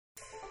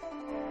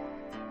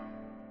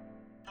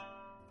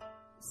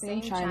Same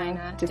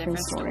China, different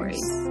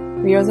stories.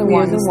 We are the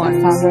ones that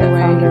found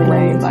their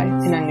way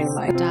in a new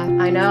life.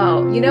 I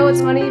know. You know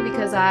what's funny?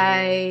 Because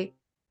I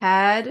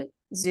had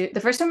Zoom. The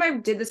first time I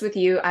did this with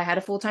you, I had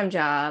a full-time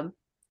job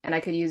and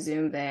I could use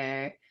Zoom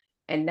there.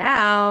 And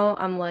now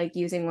I'm like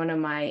using one of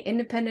my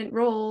independent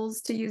roles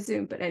to use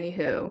Zoom. But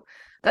anywho,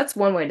 that's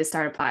one way to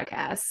start a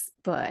podcast.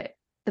 But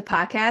the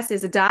podcast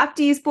is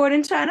Adoptees Born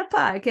in China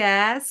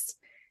podcast.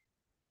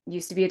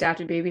 Used to be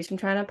Adopted Babies from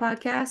China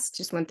podcast.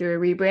 Just went through a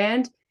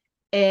rebrand.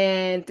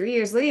 And 3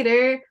 years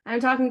later,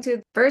 I'm talking to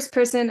the first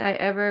person I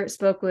ever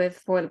spoke with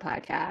for the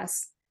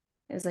podcast.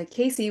 It was like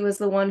Kaysie was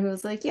the one who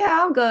was like, yeah,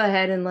 I'll go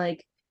ahead and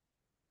like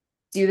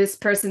do this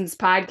person's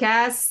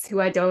podcast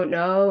who I don't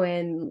know.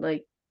 And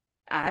like,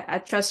 I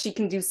trust she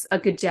can do a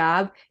good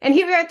job. And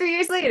here we are 3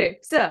 years later.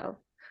 So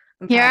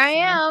here I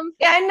am.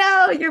 Yeah, I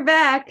know you're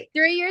back.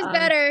 3 years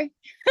better.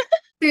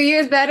 3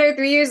 years better,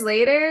 3 years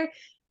later.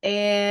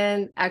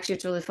 And actually,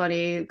 it's really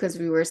funny because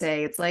we were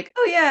saying it's like,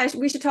 oh yeah,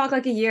 we should talk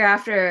like a year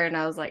after. And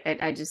I was like, it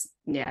just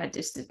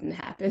didn't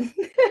happen.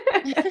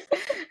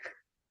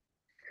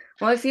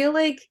 Well, I feel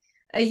like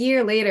a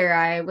year later,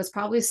 I was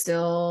probably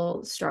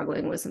still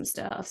struggling with some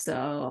stuff.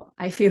 So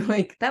I feel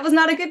like that was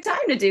not a good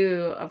time to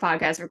do a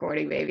podcast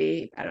recording,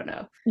 maybe. I don't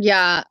know.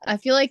 Yeah, I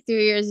feel like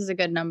 3 years is a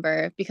good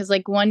number because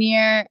like 1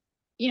 year,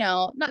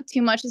 not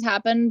too much has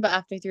happened. But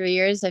after 3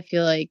 years, I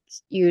feel like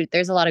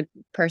there's a lot of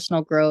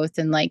personal growth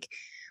and like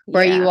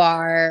where you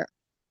are,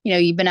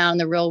 you've been out in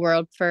the real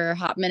world for a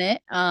hot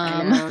minute,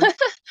 trying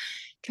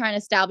to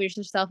establish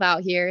yourself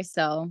out here.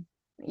 So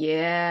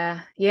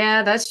yeah,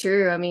 that's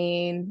true. I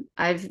mean,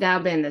 I've now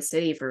been in the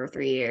city for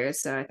 3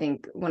 years. So I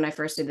think when I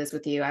first did this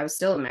with you, I was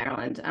still in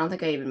Maryland. I don't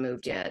think I even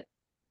moved yet.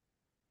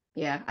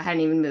 Yeah, I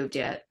hadn't even moved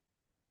yet.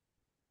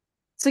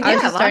 So yeah, I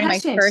was just starting my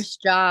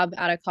first job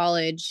out of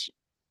college,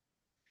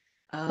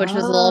 which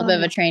was a little bit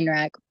of a train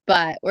wreck,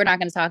 but we're not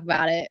going to talk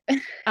about it.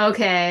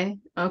 Okay.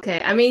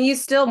 I mean, you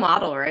still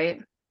model, right?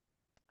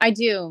 I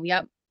do.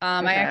 Yep.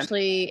 I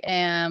actually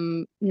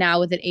am now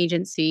with an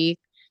agency,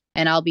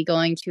 and I'll be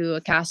going to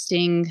a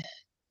casting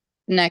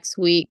next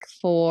week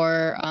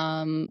for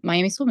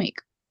Miami Swim Week.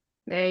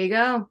 There you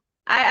go.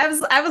 I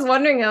was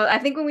wondering. I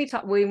think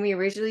when we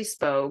originally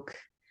spoke,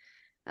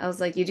 I was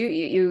like,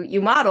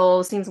 you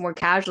model seems more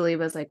casually,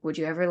 but it's like, would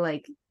you ever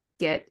like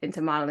get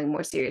into modeling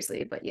more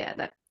seriously? But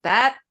yeah,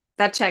 that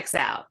checks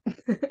out.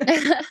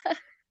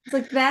 It's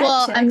like that.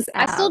 Well, checks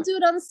out. I still do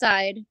it on the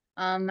side,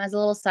 as a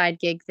little side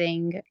gig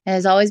thing. It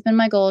has always been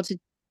my goal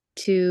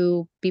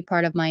to be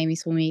part of Miami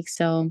Swim Week.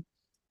 So,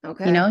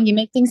 you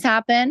make things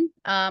happen.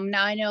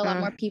 Now I know a lot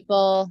more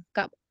people,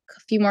 got a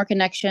few more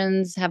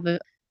connections. I know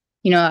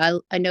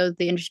the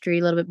industry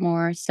a little bit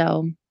more.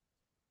 So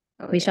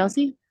we shall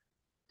see.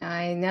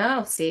 I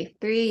know. See,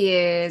 3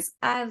 years.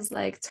 I was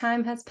like,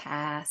 time has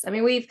passed. I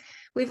mean, we've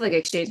like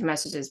exchanged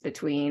messages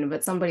between,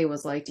 but somebody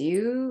was like, do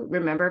you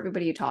remember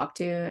everybody you talked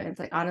to? And it's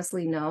like,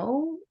 honestly,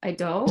 no, I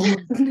don't.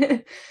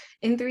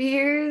 In 3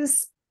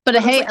 years. But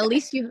hey, like, at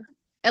least you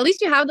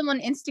have them on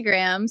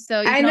Instagram,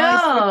 so you can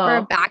always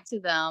refer back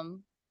to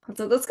them.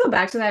 So let's go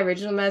back to that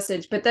original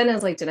message. But then it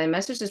was like, did I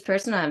message this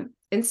person on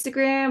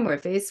Instagram or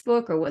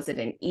Facebook, or was it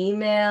an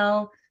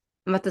email?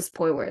 I'm at this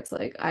point where it's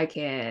like, I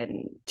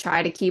can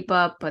try to keep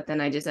up, but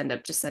then I just end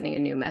up just sending a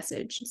new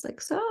message. It's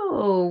like,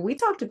 so we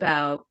talked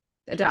about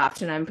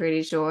adoption, I'm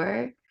pretty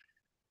sure.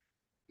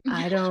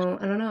 I don't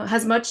know.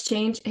 Has much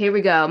changed? Here we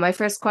go. My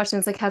first question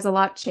is like, has a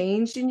lot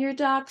changed in your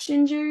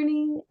adoption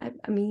journey? I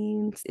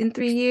mean, in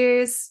 3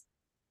 years?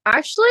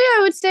 Actually, I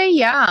would say,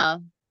 yeah.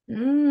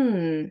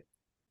 I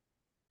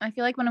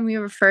feel like when we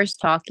were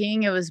first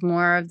talking, it was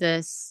more of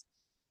this,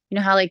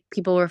 how like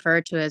people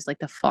refer to it as like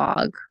the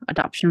fog,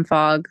 adoption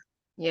fog.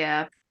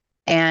 Yeah.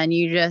 And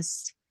you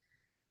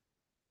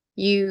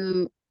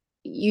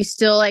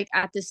still like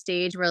at this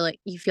stage where like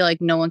you feel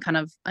like no one kind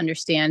of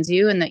understands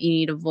you and that you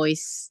need to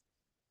voice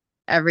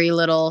every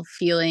little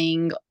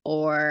feeling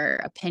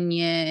or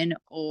opinion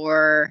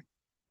or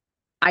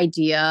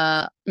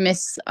idea,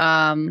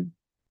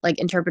 like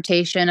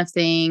interpretation of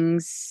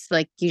things.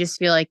 Like you just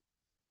feel like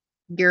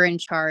you're in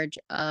charge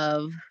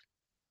of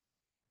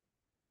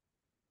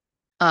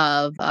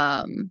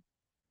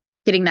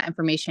getting that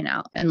information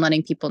out and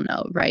letting people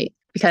know, right?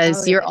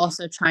 Because you're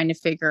also trying to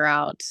figure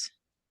out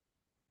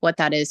what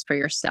that is for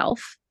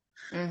yourself.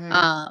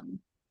 Mm-hmm.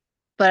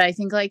 But I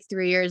think like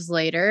 3 years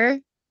later,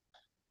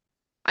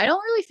 I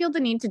don't really feel the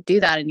need to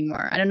do that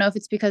anymore. I don't know if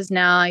it's because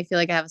now I feel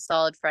like I have a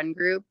solid friend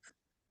group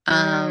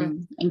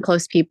and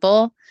close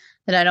people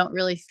that I don't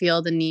really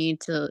feel the need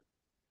to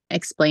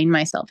explain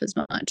myself as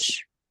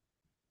much.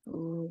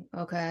 Ooh,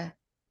 okay.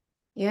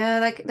 Yeah,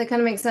 that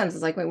kind of makes sense.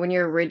 It's like when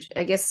you're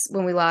I guess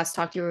when we last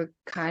talked, you were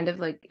kind of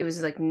like, it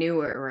was like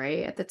newer,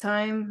 right? At the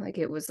time, like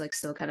it was like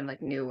still kind of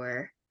like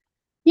newer.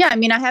 Yeah, I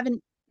mean, I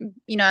haven't,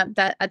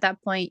 at that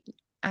point,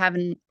 I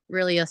haven't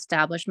really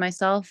established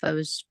myself. I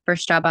was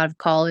first job out of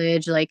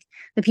college. Like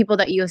the people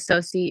that you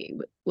associate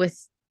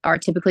with are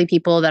typically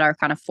people that are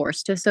kind of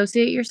forced to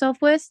associate yourself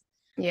with.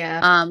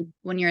 Yeah.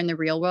 When you're in the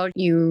real world,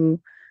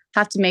 you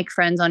have to make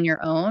friends on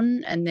your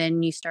own, and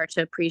then you start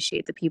to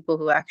appreciate the people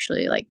who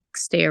actually like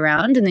stay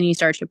around, and then you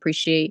start to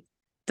appreciate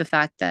the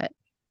fact that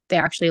they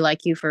actually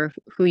like you for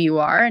who you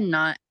are and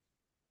not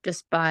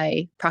just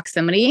by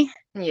proximity.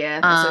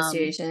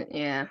 Association.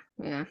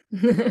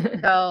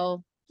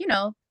 So,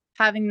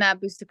 having that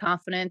boost of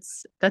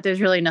confidence that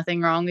there's really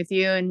nothing wrong with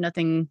you and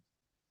nothing,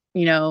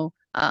 things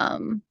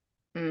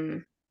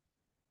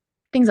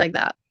like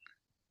that.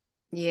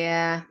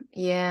 Yeah.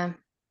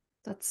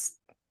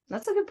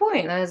 That's a good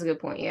point. That is a good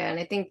point. Yeah. And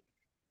I think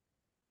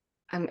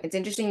it's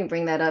interesting you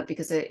bring that up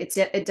because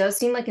it does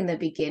seem like in the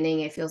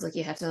beginning, it feels like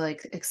you have to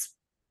like, it's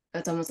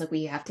almost like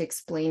we have to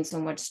explain so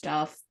much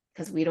stuff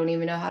because we don't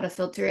even know how to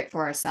filter it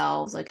for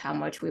ourselves, like how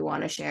much we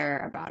want to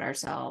share about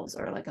ourselves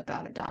or like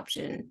about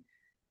adoption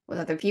with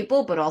other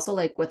people, but also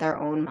like with our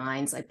own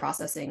minds, like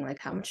processing, like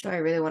how much do I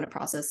really want to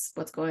process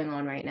what's going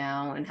on right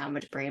now and how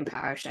much brain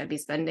power should I be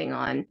spending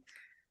on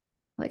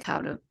like how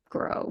to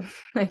grow,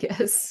 I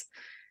guess.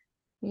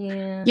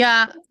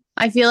 Yeah.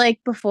 I feel like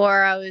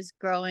before I was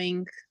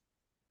growing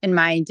in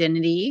my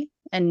identity,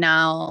 and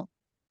now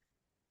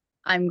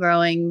I'm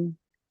growing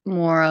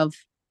more of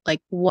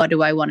like, what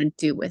do I want to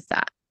do with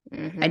that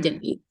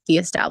identity, the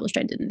established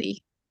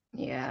identity?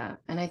 Yeah.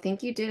 And I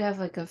think you did have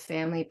like a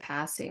family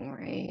passing,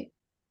 right?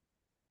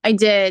 I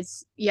did.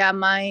 Yeah.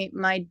 My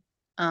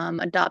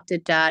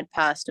adopted dad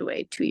passed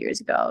away 2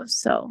 years ago.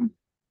 So.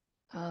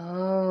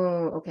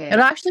 Oh, okay.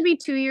 It'll actually be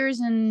 2 years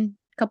and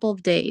a couple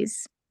of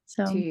days.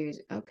 So 2 years.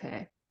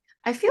 Okay.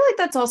 I feel like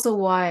that's also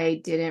why I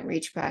didn't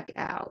reach back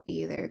out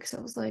either. Because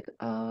I was like,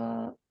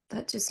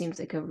 that just seems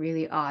like a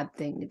really odd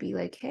thing to be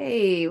like,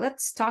 hey,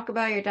 let's talk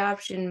about your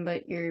adoption,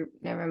 but you're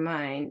never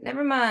mind.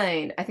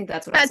 I think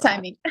that's what I saw.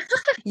 Timing.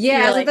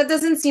 Yeah, I was like, that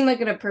doesn't seem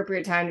like an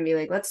appropriate time to be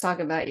like, let's talk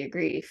about your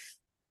grief.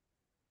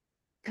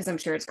 Because I'm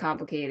sure it's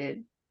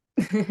complicated.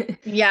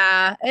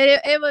 Yeah,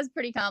 it was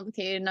pretty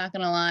complicated, not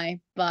gonna lie.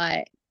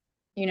 But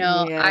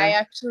I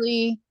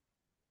actually,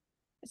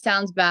 it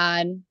sounds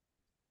bad.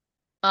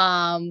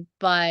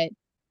 But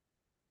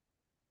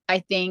I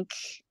think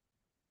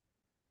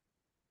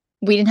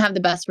we didn't have the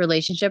best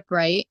relationship,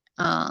 right?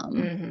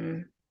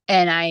 And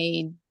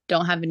I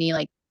don't have any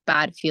like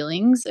bad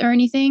feelings or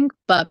anything,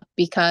 but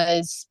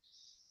because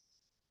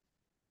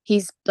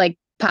he's like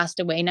passed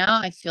away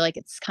now, I feel like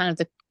it's kind of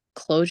the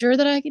closure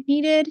that I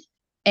needed.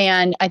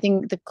 And I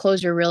think the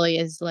closure really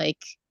is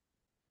like,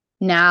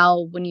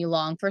 now when you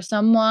long for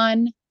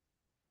someone,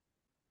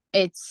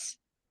 it's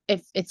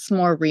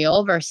more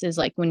real versus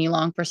like when you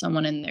long for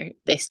someone and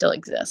they still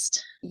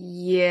exist.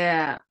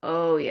 Yeah.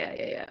 Oh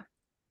yeah.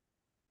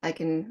 I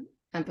can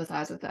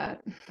empathize with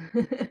that.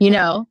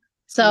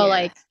 So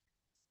like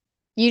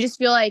you just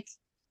feel like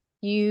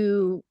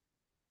you're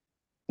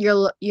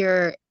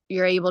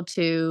able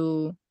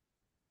to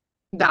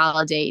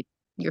validate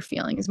your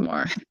feelings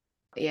more.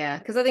 Yeah,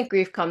 because I think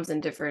grief comes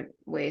in different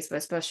ways, but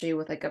especially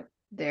with like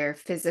their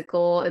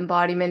physical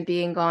embodiment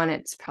being gone,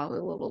 it's probably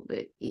a little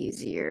bit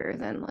easier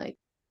than like,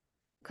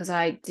 because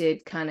I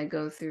did kind of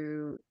go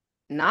through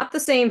not the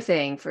same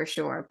thing for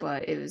sure,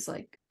 but it was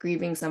like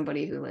grieving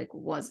somebody who like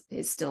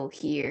is still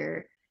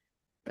here,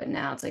 but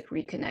now it's like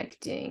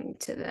reconnecting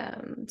to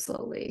them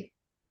slowly.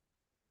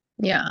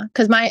 Yeah,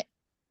 because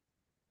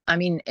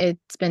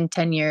it's been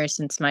 10 years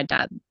since my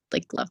dad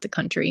like left the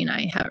country, and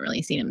I haven't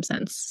really seen him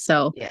since.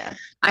 So yeah,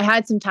 I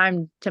had some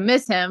time to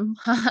miss him.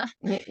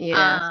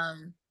 Yeah.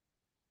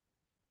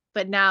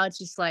 But now it's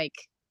just like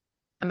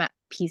I'm at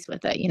peace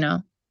with it,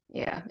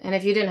 Yeah, and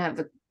if you didn't have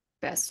the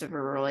best of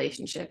a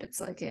relationship, it's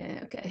like,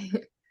 okay.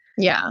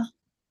 Yeah.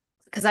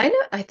 Because I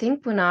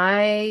think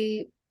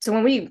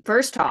when we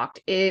first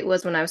talked, it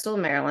was when I was still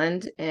in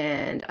Maryland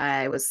and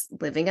I was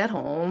living at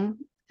home.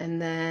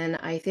 And then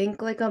I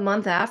think like a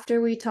month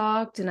after we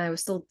talked and I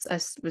was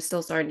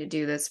still starting to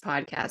do this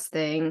podcast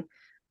thing,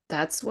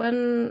 that's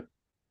when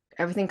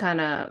everything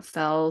kind of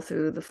fell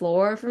through the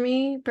floor for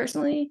me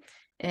personally.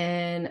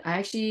 And I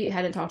actually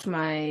hadn't talked to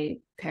my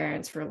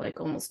parents for like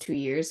almost 2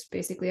 years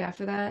basically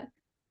after that.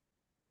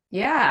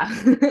 Yeah.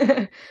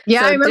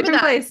 Yeah, So I remember different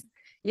that. place.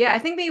 Yeah, I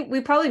think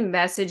we probably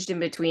messaged in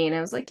between.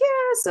 I was like,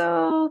 yeah,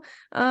 so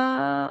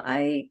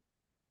I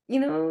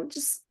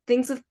just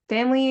things with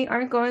family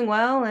aren't going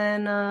well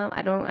and I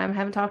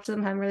haven't talked to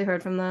them, haven't really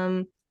heard from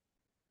them.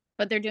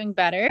 But they're doing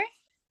better?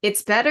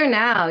 It's better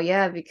now,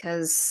 yeah,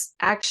 because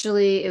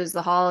actually it was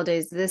the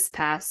holidays this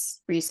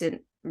past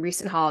recent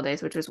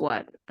holidays, which was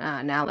what,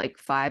 now like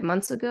 5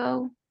 months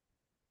ago.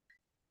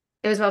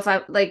 It was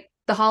about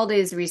the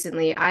holidays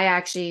recently. I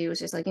actually was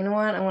just like, you know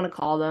what? I want to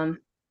call them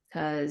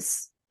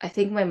because I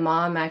think my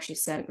mom actually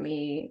sent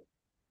me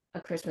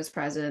a Christmas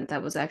present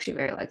that was actually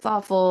very like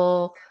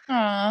thoughtful.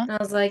 Aww. And I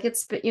was like,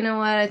 but you know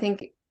what? I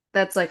think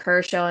that's like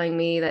her showing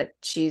me that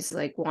she's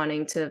like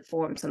wanting to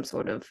form some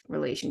sort of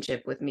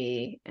relationship with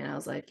me. And I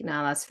was like,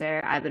 no, that's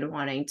fair. I've been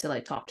wanting to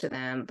like talk to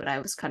them, but I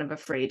was kind of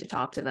afraid to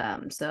talk to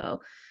them.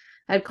 So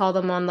I'd call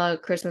them on the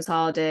Christmas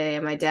holiday,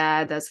 and my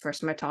dad, that's the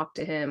first time I talked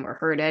to him or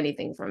heard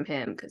anything from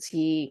him because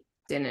he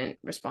didn't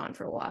respond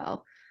for a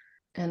while.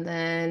 And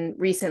then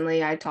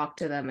recently I talked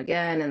to them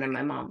again, and then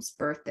my mom's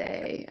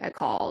birthday, I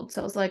called.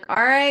 So I was like,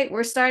 all right,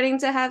 we're starting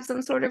to have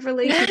some sort of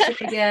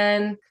relationship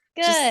again.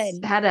 Good.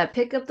 Just had to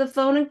pick up the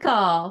phone and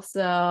call.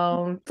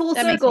 So full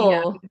That makes me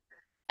circle. happy.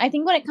 I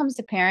think when it comes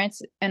to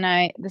parents, and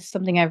this is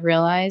something I've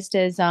realized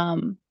is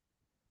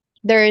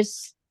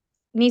there's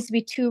needs to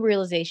be two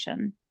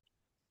realization.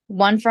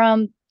 One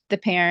from the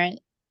parent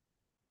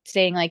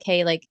saying like,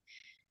 hey, like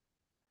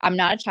I'm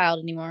not a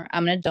child anymore.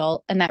 I'm an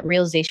adult, and that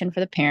realization for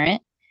the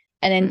parent.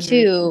 And then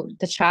two,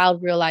 the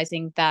child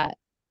realizing that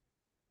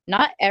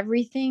not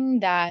everything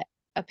that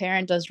a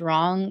parent does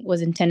wrong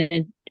was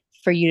intended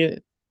for you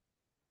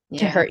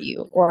to hurt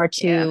you or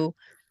to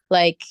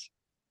like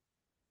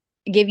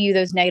give you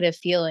those negative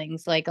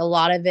feelings. Like a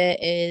lot of it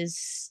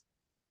is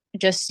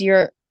just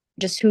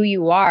who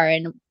you are.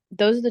 And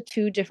those are the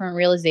two different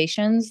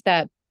realizations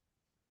that,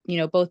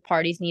 both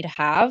parties need to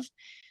have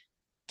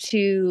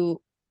to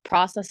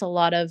process a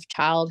lot of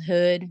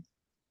childhood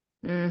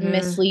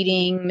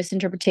misleading,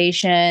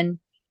 misinterpretation.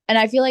 And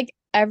I feel like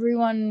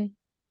everyone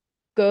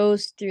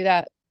goes through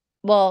that.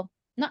 Well,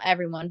 not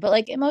everyone, but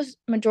like in most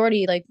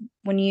majority, like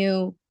when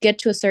you get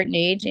to a certain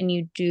age and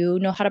you do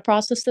know how to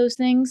process those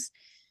things,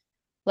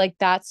 like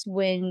that's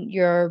when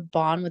your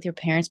bond with your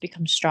parents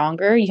becomes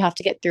stronger. You have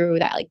to get through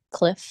that like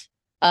cliff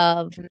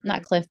of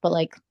not cliff, but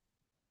like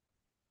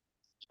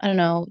I don't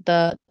know,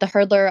 the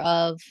hurdler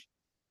of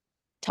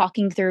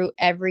talking through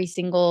every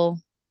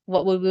single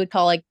what we would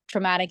call like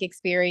traumatic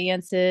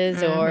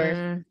experiences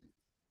or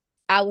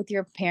out with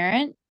your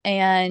parent,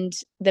 and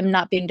them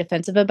not being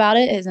defensive about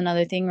it is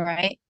another thing,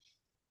 right?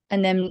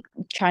 And then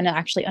trying to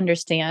actually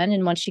understand.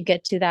 And once you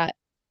get to that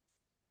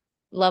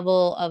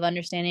level of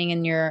understanding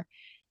and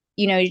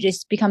it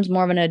just becomes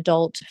more of an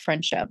adult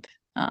friendship.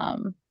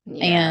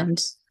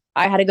 And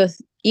I had to go,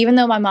 even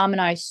though my mom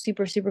and I are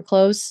super, super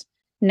close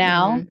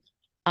now,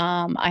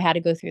 I had to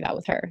go through that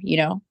with her,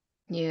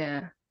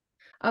 Yeah.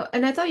 Oh,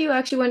 and I thought you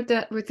actually went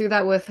through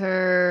that with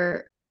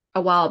her a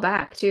while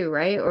back too,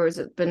 right? Or has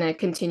it been a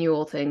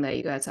continual thing that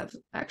you guys have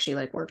actually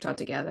like worked on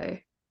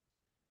together?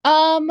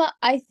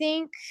 I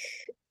think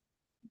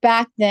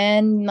back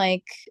then,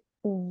 like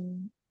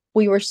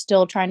we were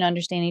still trying to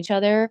understand each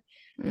other.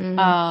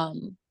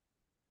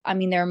 I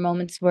mean, there are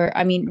moments where,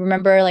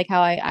 remember like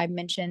how I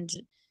mentioned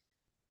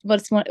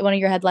what's one of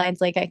your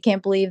headlines, like, I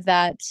can't believe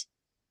that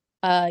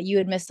you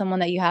would miss someone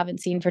that you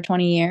haven't seen for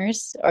 20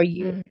 years, or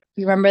you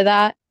remember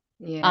that?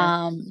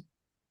 Yeah.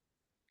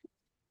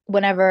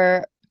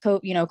 Whenever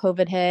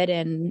COVID hit,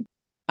 and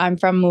I'm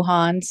from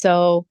Wuhan,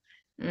 so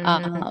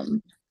I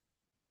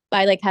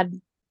like had,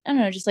 I don't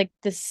know, just like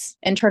this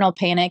internal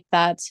panic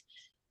that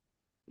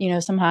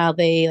somehow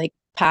they like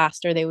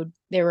passed, or they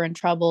were in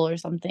trouble or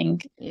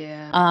something.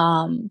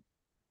 But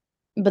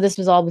this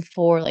was all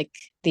before like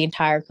the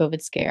entire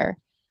COVID scare.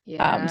 So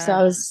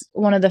I was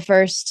one of the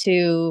first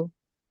to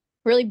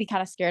really be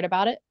kind of scared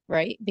about it,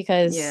 right?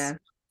 Because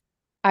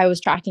I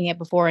was tracking it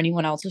before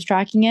anyone else was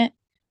tracking it.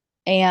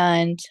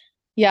 And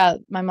yeah,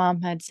 my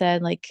mom had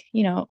said like,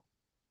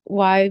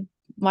 why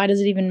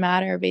does it even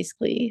matter?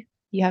 Basically,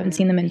 you haven't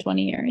seen them in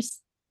 20 years.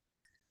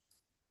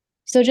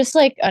 So just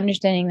like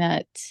understanding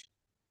that,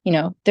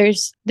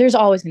 there's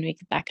always going to be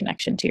that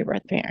connection to your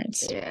birth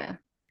parents. Yeah.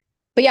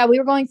 But yeah, we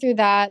were going through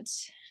that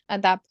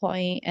at that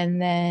point. And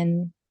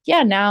then,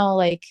 yeah, now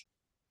like,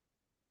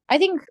 I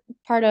think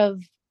part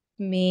of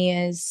me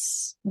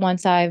is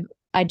once I've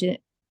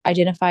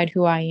identified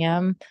who I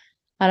am,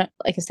 like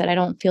I said, I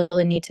don't feel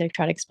the need to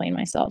try to explain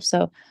myself.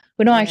 So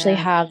we don't actually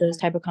have those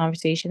type of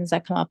conversations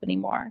that come up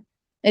anymore.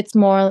 It's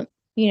more,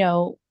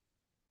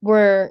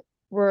 we're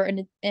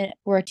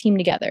a team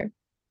together.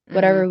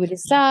 Whatever we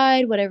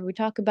decide, whatever we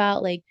talk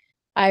about, like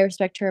I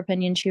respect her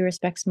opinion, she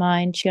respects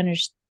mine. She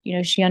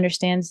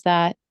understands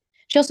that.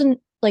 She also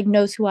like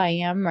knows who I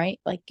am,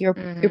 right? Like your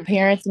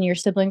parents and your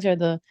siblings are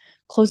the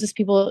closest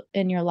people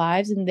in your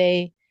lives, and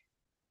they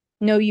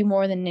know you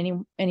more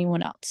than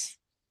anyone else.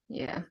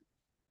 Yeah.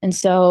 And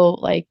so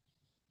like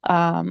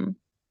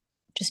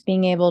just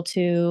being able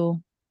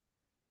to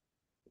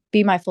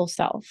be my full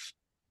self.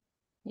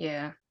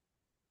 Yeah.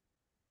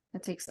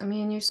 That takes,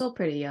 you're still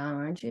pretty young,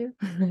 aren't you?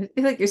 I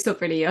feel like you're still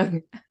pretty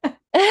young.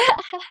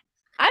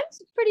 I'm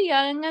pretty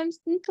young. I'm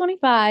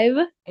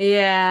 25.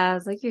 Yeah, I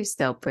was like, you're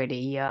still pretty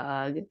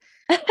young.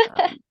 I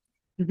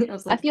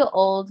was like, I feel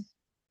old.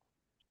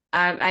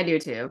 I do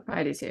too.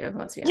 I do too.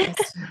 Let's be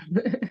honest.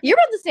 You're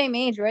about the same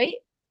age, right?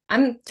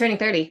 I'm turning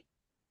 30.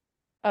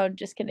 Oh,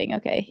 just kidding.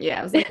 Okay. Yeah,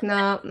 I was like,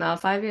 no,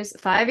 5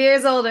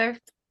 years older.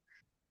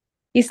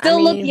 You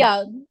still look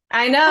young.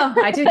 I know.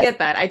 I do get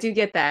that. I do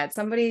get that.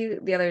 Somebody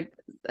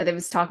I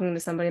was talking to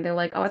somebody, they're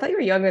like, oh, I thought you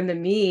were younger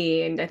than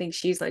me. And I think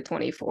she's like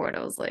 24. And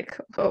I was like,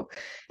 oh.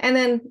 And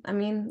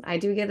then, I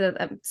do get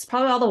it's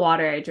probably all the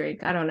water I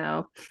drink. I don't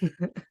know.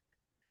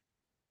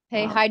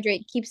 Hey,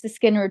 hydrate keeps the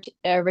skin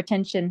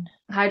retention.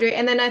 Hydrate.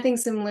 And then I think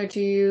similar to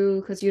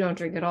you, because you don't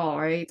drink at all,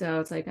 right? So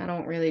it's like, I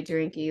don't really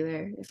drink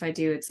either. If I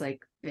do, it's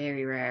like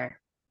very rare.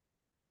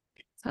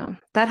 So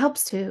that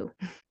helps too.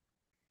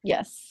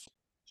 Yes.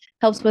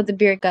 Helps with the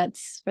beer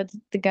guts for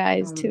the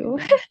guys too.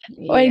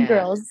 And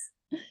girls.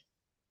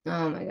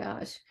 Oh my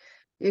gosh.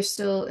 You're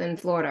still in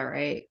Florida,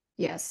 right?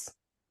 Yes.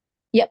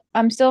 Yep,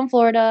 I'm still in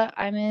Florida.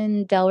 I'm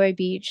in Delray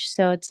Beach,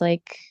 so it's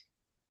like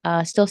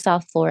still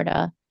South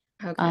Florida.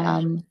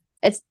 Okay.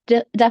 It's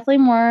definitely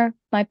more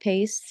my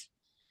pace.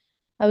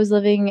 I was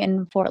living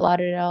in Fort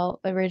Lauderdale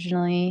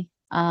originally,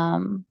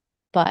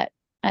 but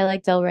I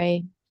like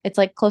Delray. It's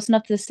like close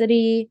enough to the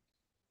city,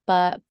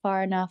 but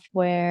far enough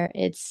where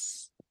I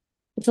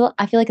feel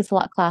like it's a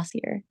lot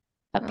classier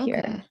up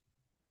here.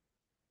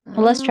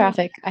 Less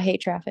traffic. I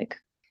hate traffic.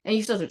 And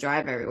you still have to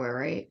drive everywhere,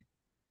 right?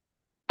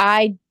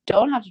 I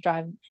don't have to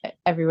drive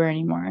everywhere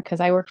anymore because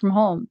I work from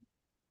home.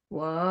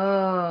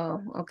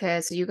 Whoa.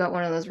 Okay, so you got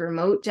one of those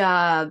remote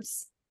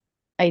jobs.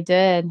 I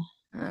did.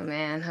 Oh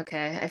man.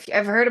 Okay.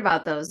 I've heard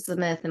about those. It's a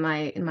myth in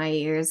my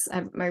ears.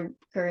 My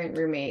current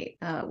roommate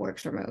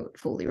works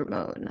fully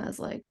remote, and I was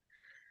like,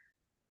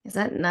 is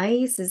that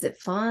nice? Is it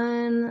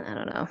fun? I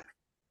don't know.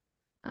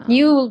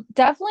 You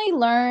definitely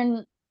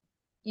learn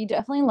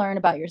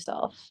about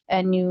yourself,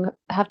 and you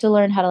have to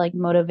learn how to like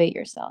motivate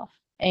yourself,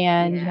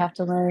 and you have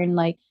to learn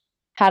like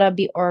how to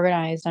be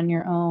organized on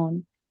your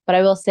own. But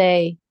I will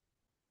say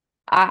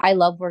I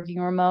love working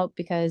remote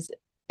because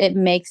it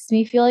makes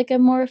me feel like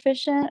I'm more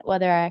efficient.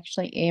 Whether I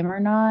actually am or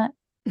not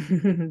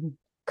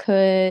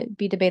could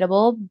be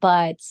debatable,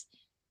 but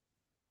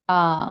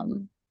I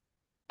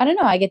don't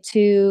know. I get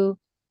to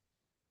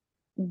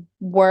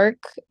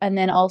work and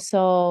then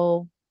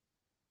also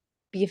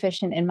be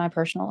efficient in my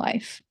personal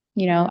life.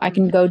 You know, I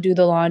can go do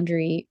the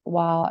laundry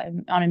while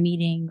I'm on a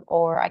meeting,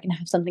 or I can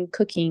have something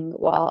cooking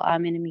while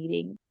I'm in a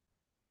meeting.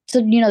 So,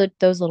 you know,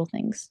 those little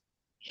things.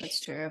 That's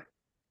true.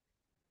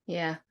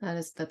 Yeah,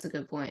 that's a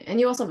good point. And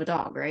you also have a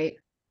dog, right?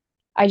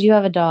 I do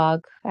have a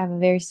dog. I have a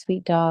very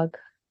sweet dog.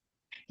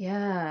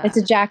 Yeah. It's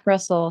a Jack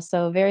Russell,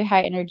 so very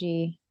high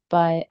energy,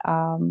 but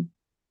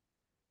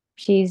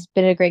she's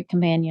been a great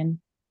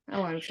companion.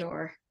 Oh, I'm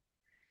sure.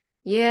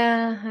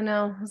 Yeah, I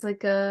know. It's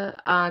like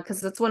because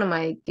that's one of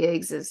my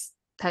gigs is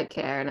pet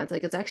care, and it's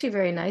like it's actually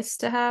very nice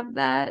to have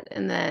that.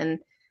 And then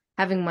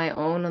having my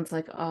own, it's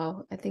like,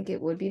 oh, I think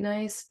it would be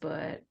nice,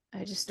 but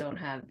I just don't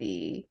have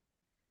it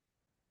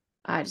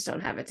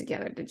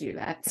together to do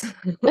that.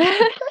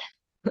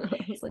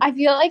 I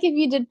feel like if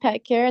you did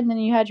pet care and then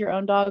you had your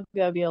own dog,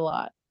 that would be a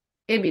lot.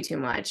 It'd be too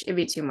much. It'd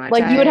be too much.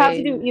 Like you would have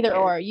to do either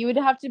or. You would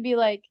have to be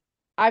like,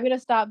 I'm gonna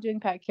stop doing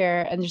pet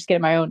care and just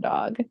get my own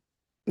dog.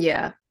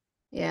 Yeah.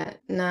 Yeah.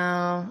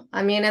 No.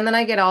 I mean, and then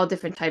I get all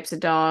different types of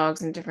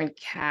dogs and different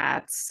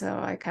cats. So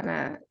I kind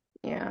of,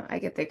 I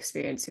get the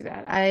experience through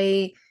that.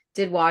 I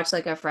did watch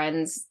like a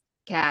friend's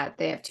cat.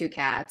 They have two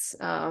cats.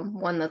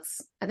 One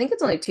that's I think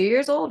it's only 2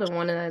 years old, and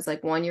one that is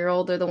like 1 year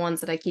old. They're the ones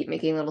that I keep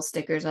making little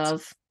stickers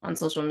of on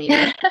social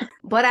media.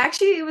 But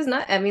actually it was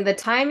not, I mean, the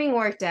timing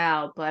worked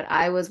out, but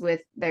I was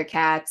with their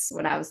cats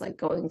when I was like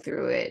going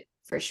through it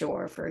for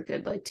sure for a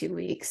good like 2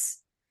 weeks.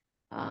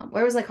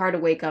 Where it was like hard to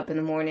wake up in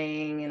the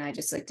morning, and I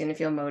just like didn't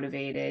feel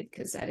motivated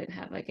because I didn't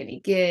have like any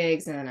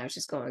gigs, and then I was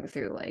just going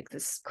through like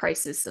this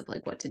crisis of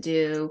like what to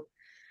do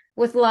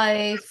with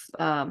life,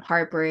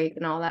 heartbreak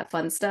and all that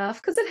fun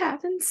stuff because it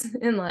happens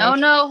in life. Oh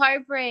no,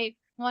 heartbreak.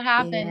 What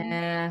happened?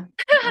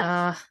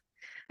 Yeah.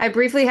 I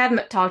briefly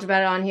had talked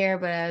about it on here,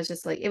 but I was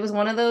just like, it was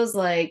one of those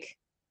like,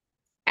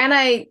 and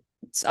I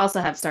also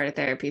have started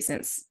therapy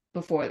since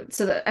before.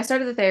 So I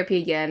started the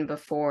therapy again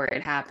before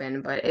it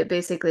happened, but it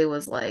basically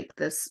was like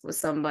this was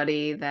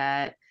somebody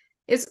that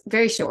is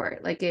very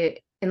short. Like it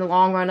in the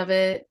long run of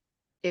it,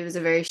 it was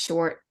a very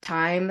short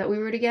time that we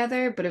were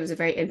together, but it was a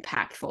very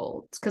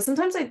impactful. Because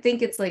sometimes I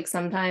think it's like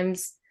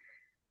sometimes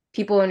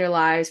people in your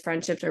lives,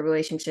 friendships or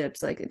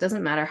relationships, like it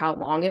doesn't matter how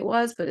long it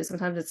was, but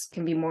sometimes it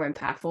can be more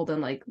impactful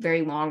than like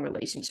very long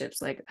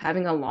relationships. Like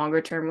having a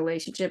longer term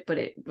relationship, but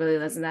it really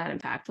wasn't that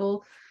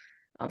impactful.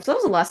 So that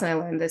was a lesson I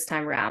learned this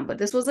time around, but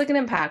this was like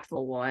an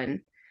impactful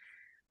one.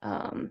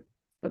 But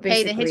basically,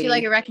 hey, they hit you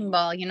like a wrecking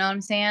ball. You know what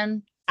I'm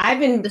saying? I've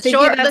been the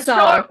short ones,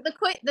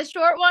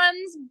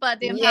 but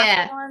the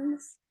impactful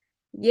ones.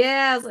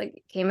 Yeah, I was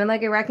like, came in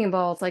like a wrecking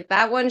ball. It's like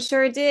that one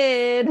sure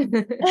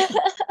did.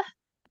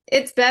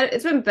 It's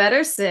been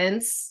better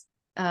since.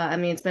 I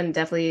mean, it's been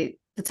definitely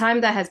the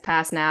time that has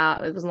passed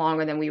now. It was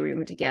longer than we were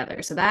even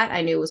together, so that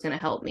I knew was going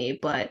to help me.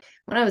 But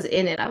when I was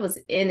in it,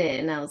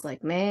 and I was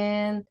like,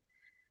 man.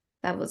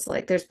 That was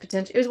like, there's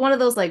potential. It was one of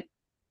those like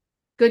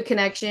good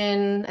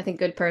connection, I think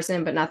good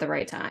person, but not the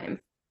right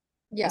time.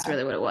 Yeah. That's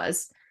really what it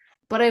was.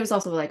 But I was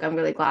also like, I'm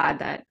really glad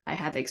that I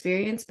had the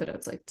experience, but it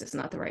was like just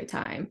not the right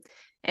time.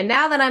 And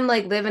now that I'm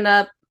like living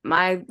up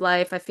my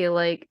life, I feel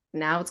like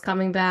now it's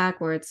coming back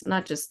where it's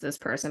not just this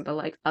person, but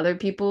like other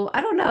people.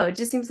 I don't know. It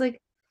just seems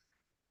like,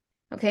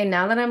 okay,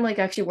 now that I'm like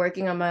actually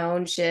working on my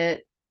own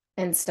shit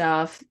and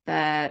stuff,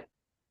 that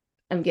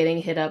I'm getting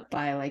hit up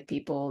by like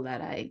people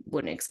that I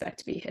wouldn't expect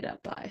to be hit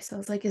up by. So I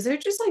was like, is there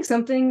just like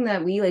something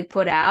that we like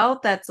put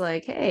out that's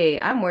like, hey,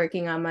 I'm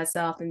working on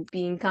myself and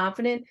being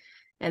confident,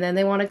 and then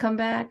they want to come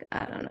back?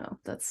 I don't know.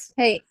 That's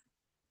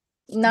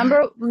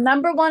number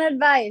one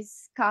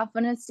advice: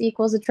 confidence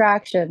equals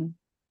attraction.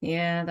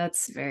 Yeah,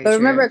 that's very But true.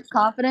 remember,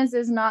 confidence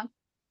does not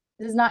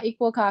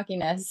equal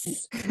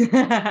cockiness.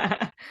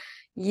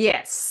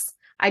 Yes,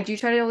 I do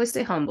try to always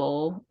stay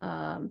humble.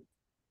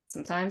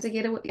 Sometimes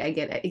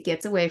it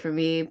gets away from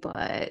me,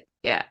 but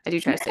yeah, I do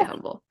try to stay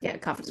humble. Yeah,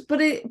 confidence.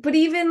 But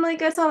even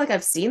like I saw like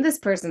I've seen this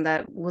person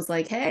that was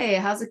like, "Hey,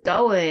 how's it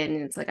going?"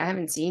 And it's like I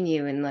haven't seen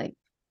you in like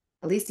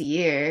at least a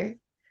year.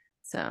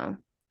 So,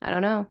 I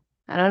don't know.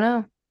 I don't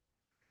know.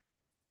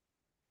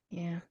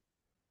 Yeah.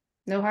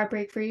 No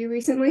heartbreak for you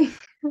recently?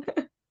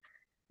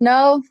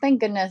 No, thank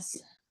goodness.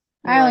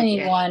 You're I only like, need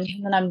yeah, one,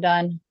 and then I'm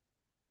done.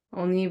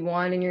 only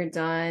one and you're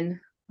done.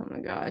 Oh my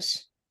gosh.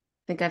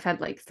 I think I've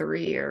had like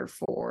 3 or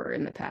 4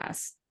 in the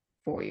past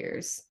 4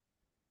 years.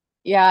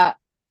 Yeah,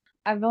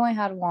 I've only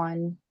had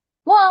one.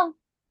 Well,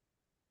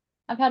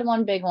 I've had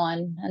one big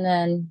one, and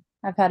then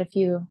I've had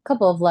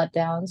couple of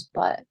letdowns,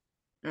 but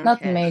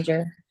nothing Okay.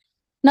 major.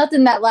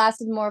 Nothing that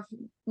lasted more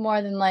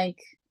than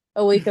like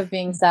a week of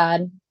being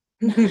sad.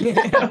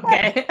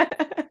 Okay.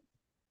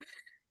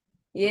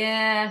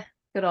 Yeah.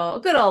 Good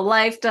old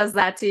life does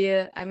that to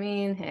you. I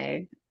mean,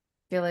 hey, I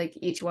feel like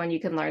each one you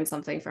can learn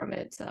something from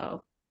it,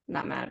 so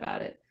not mad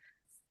about it.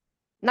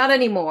 Not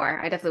anymore.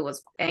 I definitely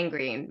was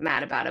angry and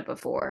mad about it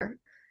before.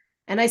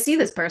 And I see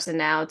this person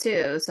now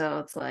too, so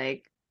it's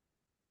like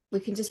we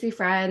can just be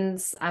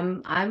friends.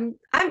 I'm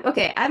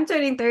okay. I'm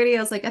turning 30. I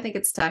was like, I think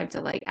it's time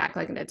to like act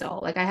like an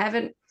adult. Like I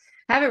haven't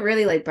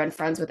really like been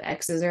friends with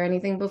exes or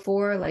anything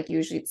before. Like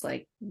usually it's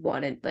like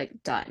one and like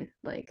done.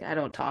 Like I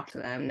don't talk to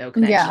them, no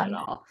connection Yeah. at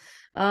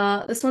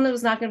all. This one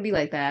was not gonna be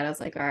like that. I was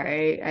like, all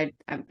right,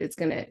 it's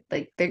gonna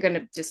like they're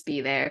gonna just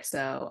be there.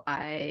 So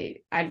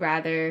I'd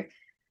rather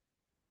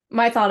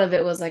my thought of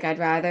it was like I'd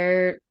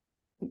rather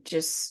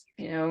just,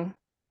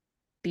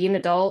 be an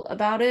adult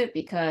about it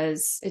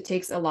because it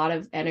takes a lot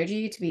of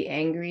energy to be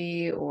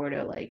angry or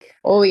to like,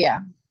 Oh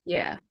yeah.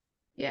 yeah,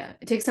 yeah.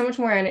 It takes so much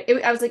more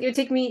energy. I was like, it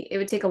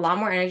would take a lot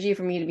more energy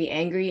for me to be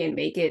angry and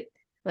make it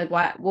like,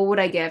 what would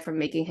I get from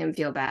making him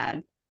feel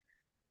bad?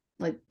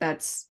 Like,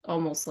 that's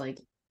almost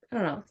like, I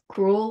don't know,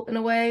 cruel in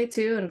a way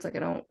too. And it's like, I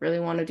don't really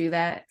want to do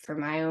that for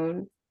my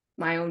own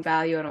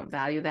value. I don't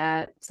value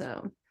that.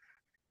 So,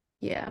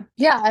 yeah.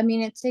 Yeah, I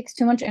mean, it takes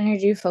too much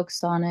energy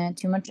focused on it,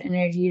 too much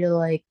energy to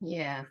like,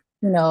 Yeah.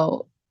 you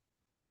know,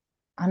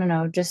 I don't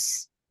know,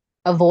 just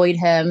avoid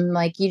him.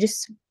 Like you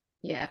just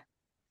Yeah.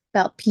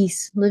 about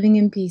peace, living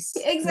in peace.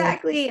 Yeah.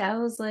 Exactly. I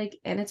was like,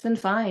 and it's been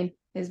fine.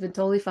 It's been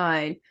totally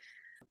fine.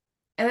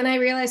 And then I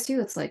realized too,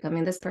 it's like, I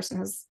mean, this person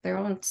has their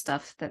own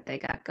stuff that they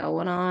got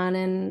going on.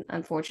 And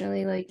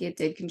unfortunately, like it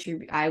did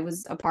contribute. I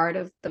was a part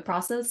of the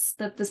process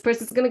that this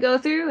person's going to go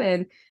through.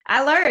 And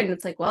I learned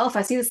it's like, well, if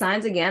I see the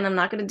signs again, I'm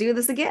not going to do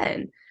this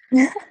again.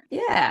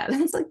 Yeah.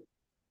 That's like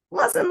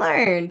lesson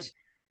learned.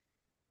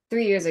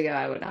 3 years ago,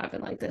 I would not have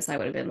been like this. I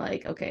would have been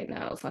like, okay,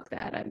 no, fuck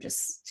that.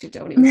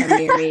 Don't even come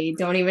near me.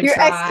 Don't even You're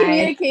try.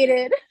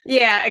 excommunicated.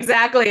 Yeah,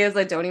 exactly. It's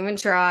like, don't even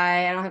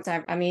try. I don't have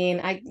time. I mean,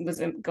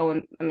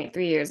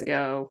 3 years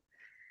ago,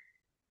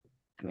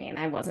 I mean,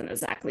 I wasn't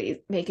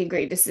exactly making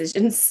great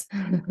decisions.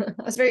 I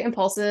was very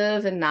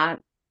impulsive and not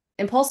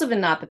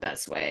the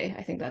best way.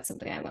 I think that's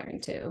something I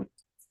learned too.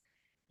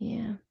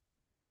 Yeah,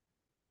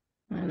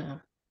 I don't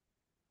know.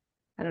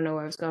 I don't know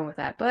where I was going with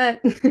that,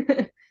 but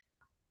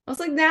I was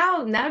like,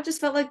 now it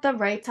just felt like the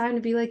right time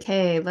to be like,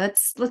 hey,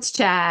 let's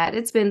chat.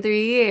 It's been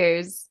 3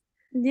 years.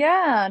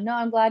 Yeah, no,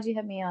 I'm glad you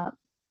hit me up.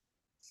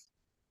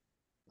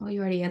 Well, you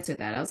already answered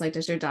that. I was like,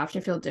 does your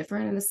adoption feel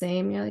different and the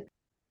same? You're like,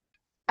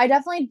 I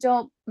definitely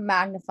don't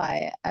magnify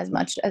it as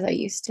much as I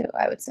used to,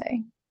 I would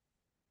say.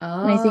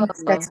 And I oh, think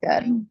that's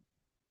good.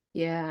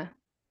 yeah.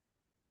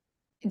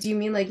 Do you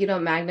mean like you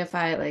don't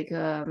magnify it like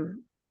I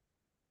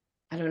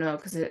don't know,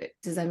 because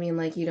does that mean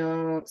like you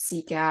don't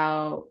seek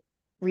out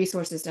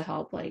resources to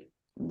help like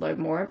learn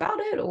more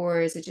about it,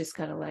 or is it just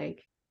kind of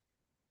like,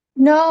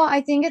 No, I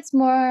think it's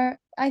more,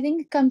 I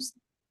think it comes,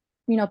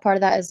 part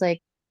of that is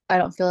like, I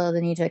don't feel the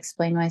need to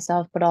explain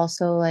myself, but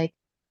also like,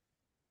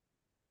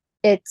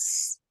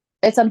 it's,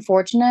 it's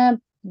unfortunate,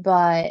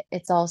 but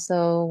it's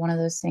also one of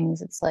those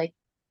things. It's like,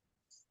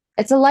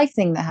 it's a life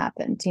thing that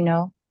happened,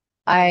 yeah,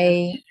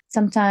 I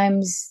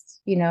sometimes,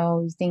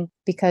 you think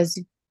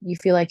because you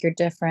feel like you're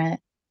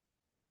different,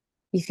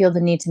 you feel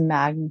the need to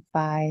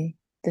magnify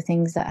the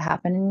things that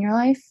happen in your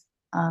life.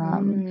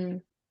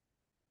 mm,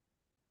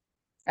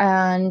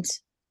 And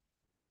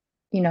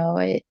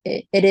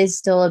it is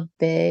still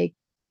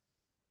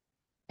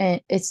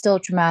it's still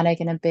traumatic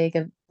and a big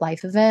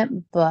life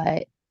event,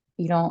 but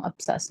you don't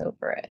obsess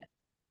over it.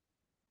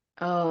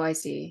 oh, I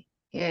see,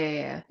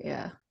 yeah.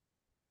 I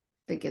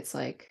think it's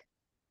like,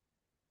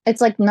 It's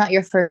like not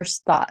your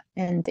first thought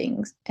in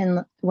things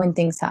and when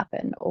things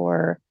happen,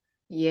 or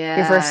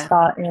your first yeah,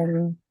 thought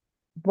in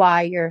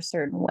why you're a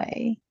certain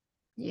way.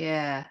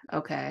 yeah,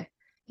 okay,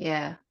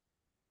 yeah.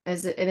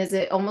 Is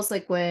it almost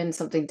like when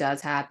something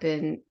does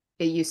happen,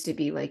 it used to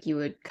be like you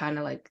would kind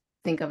of like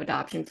think of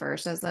adoption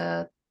first as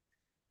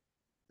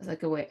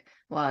like a way,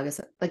 well, I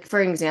guess like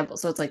for an example,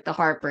 so it's like the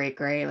heartbreak,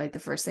 right? Like the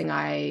first thing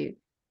I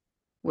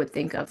would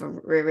think of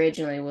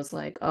originally was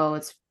like, oh,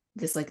 it's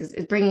this like is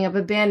bringing up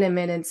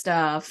abandonment and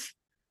stuff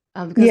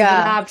because of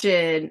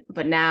adoption.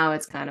 But now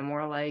it's kind of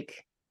more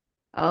like,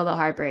 oh, the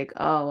heartbreak.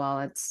 Oh, well,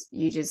 it's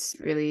you just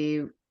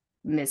really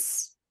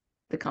miss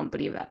the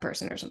company of that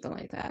person or something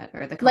like that,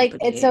 or the company.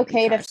 Like, it's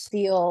okay to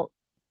feel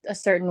a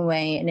certain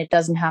way, and it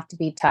doesn't have to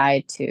be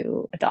tied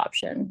to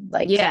adoption.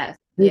 Like, you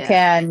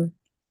can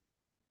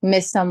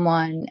miss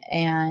someone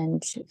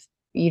and,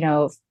 you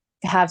know,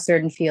 have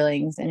certain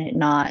feelings and it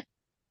not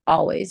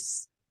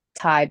always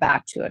tie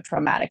back to a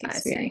traumatic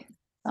experience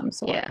of some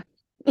sort. Yeah.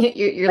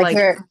 You're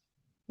like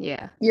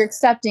you're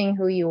accepting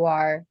who you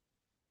are,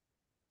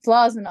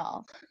 flaws and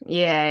all.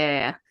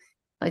 Yeah.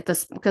 Like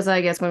this, because I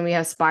guess when we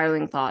have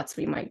spiraling thoughts,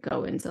 we might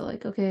go into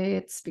like, okay,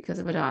 it's because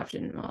of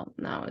adoption. Well,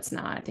 no, it's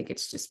not. I think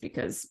it's just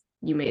because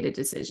you made a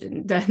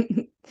decision that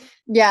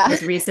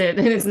was recent,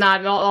 and it's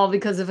not all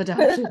because of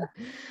adoption.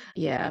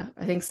 Yeah,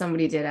 I think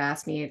somebody did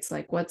ask me, it's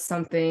like, what's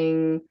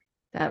something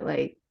that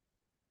like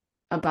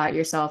about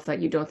yourself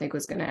that you don't think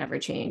was going to ever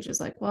change? It's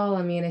like, well,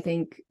 I mean, I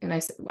think, and I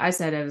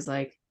said, I was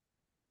like,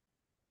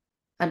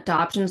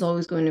 adoption is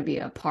always going to be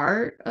a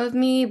part of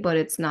me, but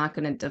it's not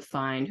going to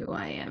define who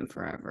I am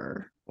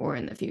forever or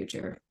in the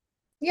future.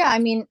 Yeah, I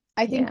mean,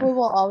 I think we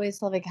will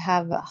always like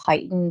have a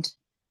heightened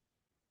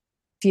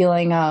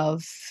feeling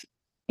of,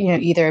 you know,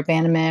 either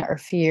abandonment or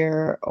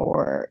fear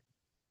or,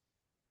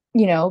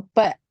 you know,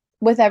 but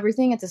with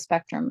everything, it's a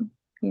spectrum.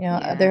 You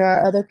know, there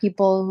are other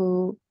people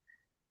who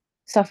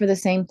suffer the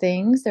same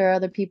things. There are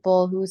other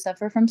people who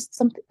suffer from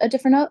a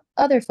different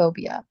other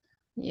phobia.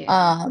 You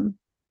know,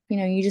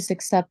 you just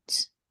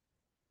accept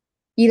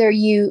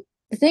the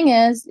thing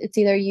is, it's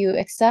either you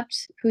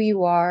accept who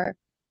you are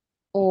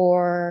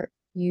or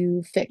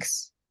you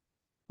fix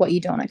what you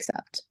don't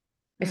accept.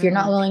 If you're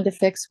not willing to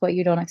fix what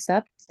you don't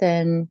accept,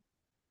 then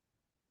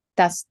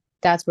that's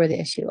where the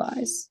issue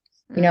lies.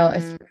 You know,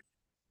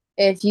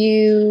 if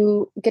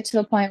you get to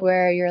the point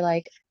where you're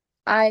like,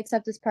 I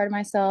accept this part of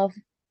myself,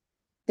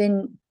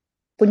 then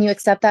when you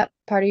accept that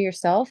part of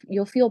yourself,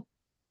 you'll feel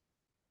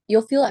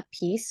at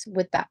peace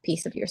with that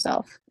piece of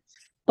yourself.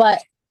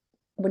 But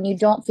when you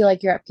don't feel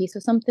like you're at peace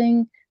with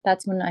something,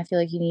 that's when I feel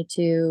like you need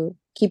to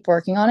keep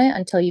working on it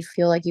until you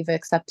feel like you've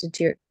accepted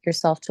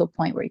yourself to a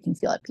point where you can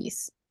feel at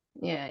peace.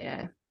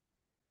 Yeah.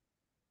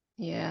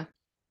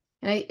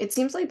 And it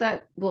seems like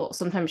that will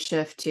sometimes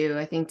shift too.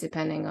 I think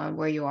depending on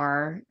where you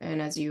are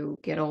and as you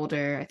get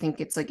older, I think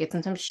it's like it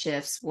sometimes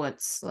shifts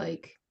what's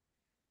like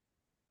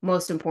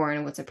most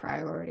important, what's a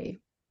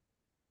priority.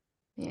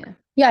 Yeah,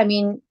 I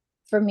mean,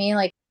 for me,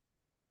 like,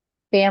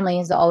 family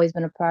has always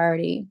been a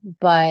priority,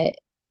 but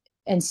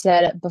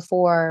instead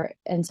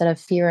of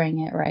fearing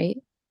it, right?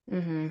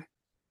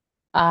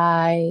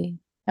 I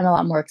am a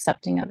lot more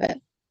accepting of it.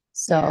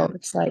 So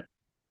it's like,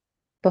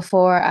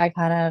 before I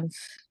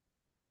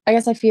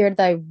guess I feared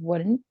that I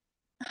wouldn't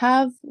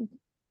have,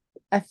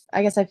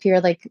 I guess I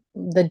feared like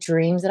the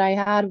dreams that I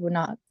had would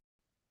not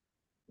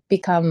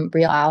become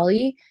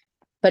reality.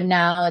 But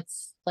now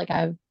it's like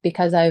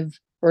because I've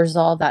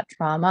resolved that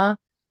trauma,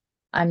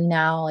 I'm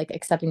now like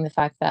accepting the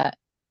fact that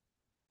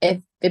if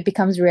it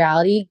becomes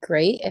reality,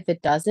 great. If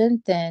it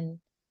doesn't, then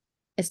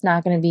it's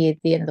not going to be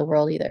the end of the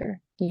world either.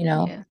 You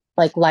know,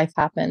 like life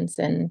happens,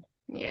 and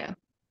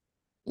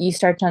you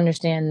start to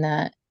understand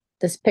that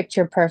this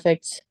picture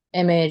perfect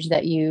image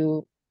that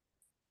you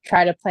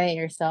try to plant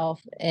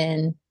yourself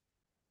in,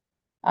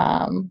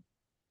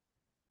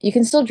 you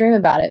can still dream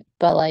about it,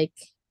 but like,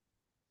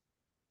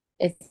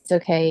 it's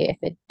okay if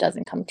it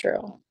doesn't come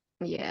true.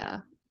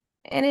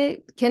 And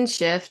it can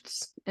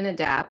shift and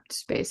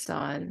adapt based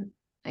on,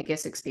 I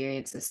guess,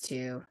 experiences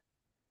too.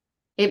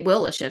 It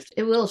will shift.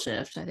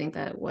 I think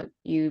that what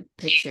you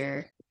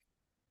picture,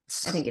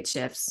 I think it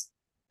shifts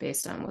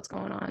based on what's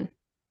going on.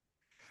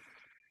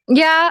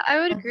 Yeah, I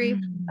would agree.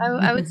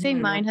 I would say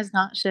mine has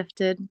not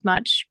shifted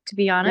much, to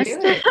be honest.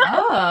 Really?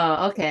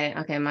 Oh,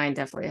 okay. Mine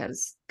definitely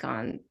has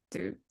gone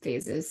through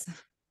phases.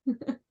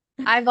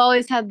 I've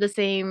always had the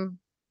same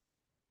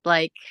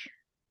like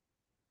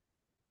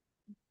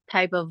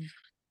type of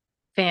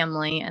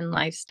family and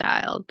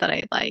lifestyle that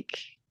I like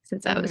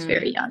since I was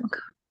very young.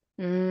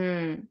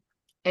 And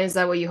is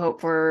that what you hope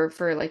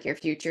for like your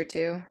future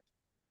too?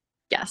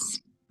 Yes.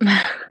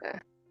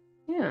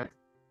 Yeah.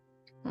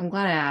 I'm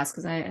glad I asked,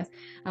 because I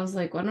was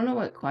like, well, I don't know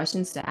what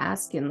questions to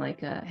ask in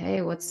like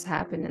hey, what's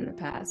happened in the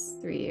past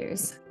 3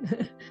 years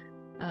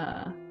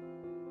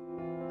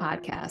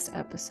podcast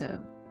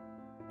episode.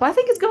 But I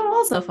think it's going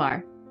well so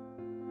far.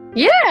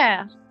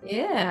 Yeah.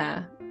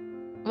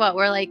 What,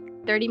 we're like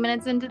 30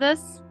 minutes into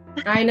this?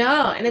 I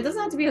know, and it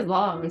doesn't have to be as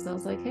long. So I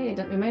was like, hey,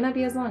 it might not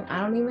be as long. I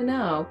don't even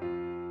know.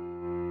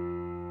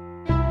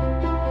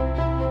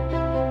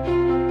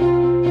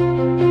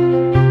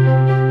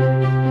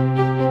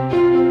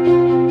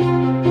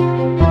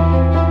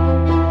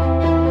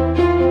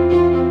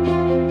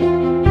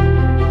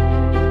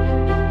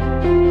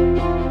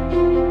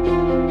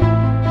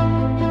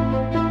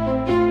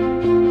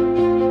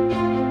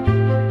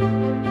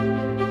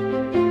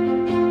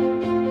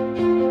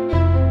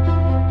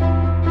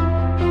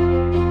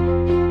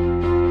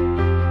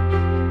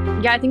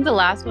 I think the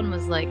last one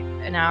was like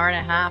an hour and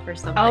a half or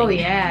something. Oh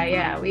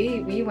yeah.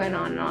 We went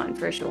on and on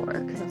for sure.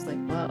 Because I was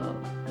like, whoa,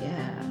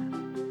 yeah.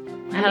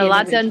 I had a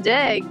lot to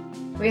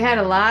undig. We had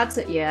a lot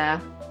to, yeah.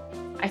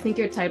 I think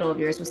your title of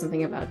yours was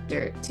something about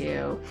dirt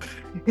too.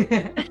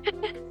 I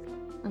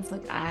was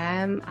like,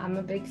 I'm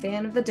a big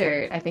fan of the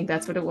dirt. I think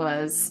that's what it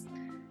was.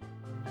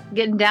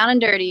 Getting down and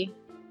dirty.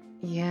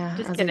 Yeah.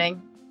 Just kidding.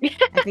 Like,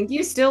 I think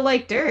you still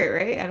like dirt,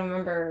 right? I don't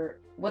remember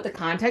what the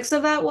context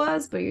of that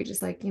was, but you're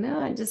just like,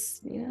 I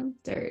just,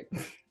 dirt.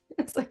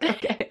 It's like,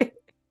 okay.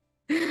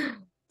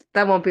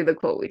 That won't be the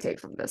quote we take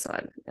from this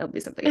one. It'll be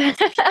something else.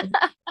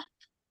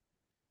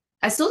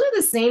 I still do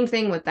the same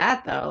thing with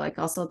that though. Like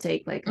I'll still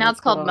take like now it's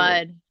called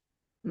mud.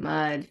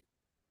 Mud.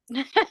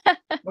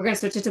 We're gonna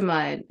switch it to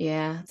mud.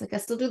 Yeah. It's like I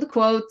still do the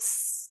quotes,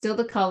 still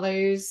the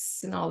colors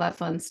and all that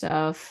fun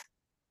stuff.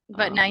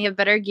 But now you have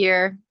better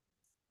gear.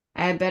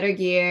 I have better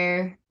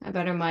gear, a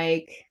better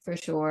mic for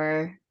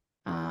sure.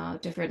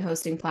 Different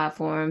hosting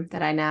platform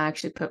that I now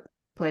actually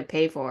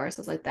pay for.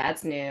 So it's like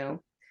that's new.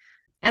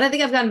 And I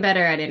think I've gotten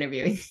better at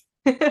interviewing.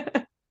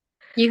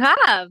 You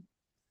have.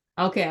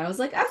 Okay, I was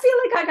like, I feel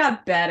like I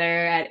got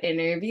better at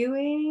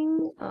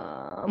interviewing.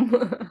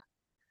 But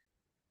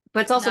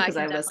it's also because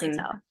I listen.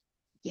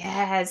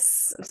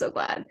 Yes, I'm so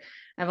glad.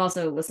 I've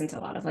also listened to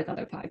a lot of like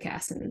other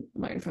podcasts and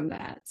learned from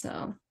that.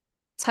 So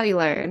it's how you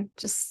learn.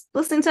 Just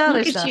listening to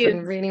other stuff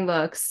and reading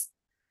books.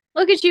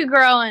 Look at you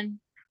growing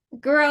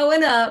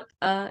up.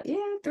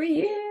 3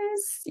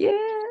 years. Yeah.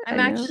 I'm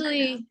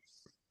actually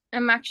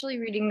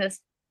reading this.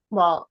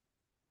 Well,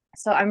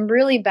 so I'm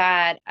really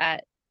bad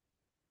at.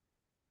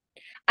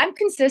 I'm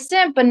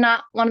consistent, but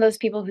not one of those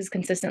people who's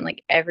consistent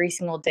like every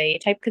single day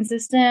type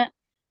consistent.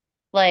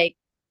 Like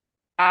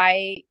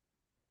I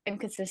am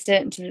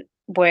consistent to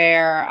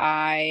where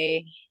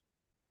I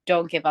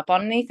don't give up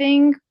on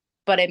anything,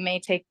 but I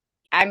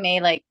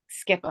may like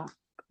skip a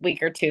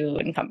week or two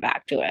and come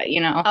back to it,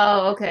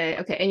 Oh, okay.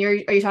 And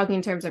are you talking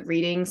in terms of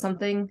reading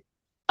something?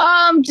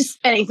 Just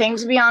anything,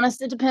 to be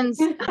honest. It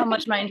depends how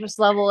much my interest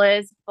level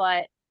is,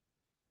 but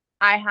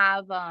I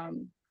have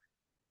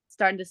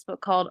started this book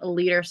called A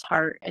Leader's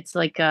Heart. It's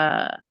like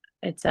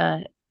it's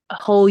a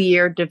whole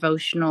year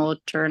devotional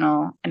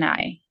journal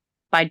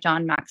by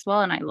John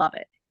Maxwell, and I love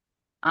it.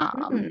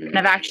 And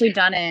I've actually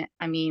done it.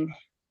 I mean,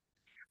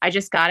 I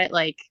just got it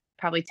like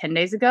probably 10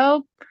 days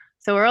ago.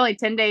 So we're only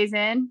 10 days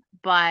in,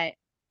 but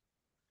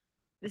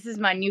this is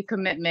my new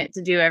commitment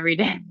to do every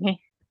day.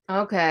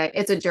 Okay.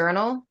 It's a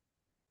journal?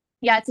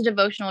 Yeah, it's a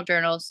devotional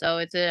journal. So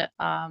it's so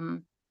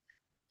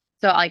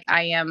like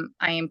I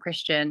am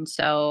Christian.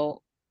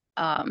 So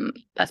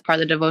that's part of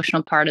the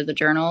devotional part of the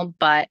journal,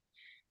 but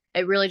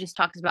it really just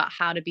talks about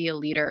how to be a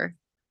leader.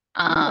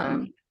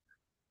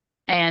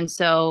 And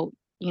so,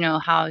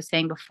 how I was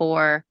saying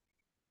before,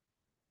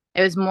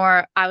 I was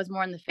more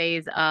in the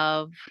phase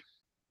of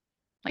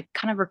like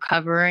kind of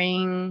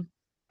recovering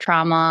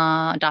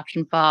trauma,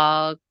 adoption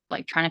fog,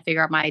 like trying to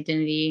figure out my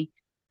identity,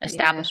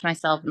 establish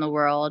myself in the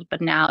world. But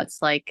now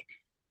it's like,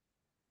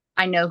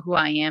 I know who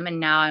I am.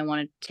 And now I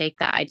want to take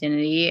that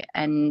identity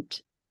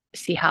and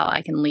see how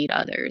I can lead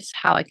others,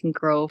 how I can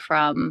grow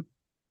from,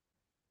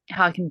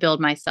 how I can build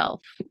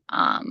myself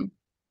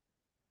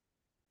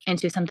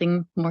into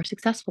something more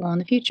successful in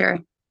the future.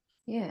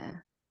 Yeah.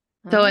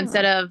 So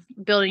instead of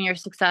building your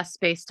success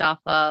based off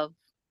of,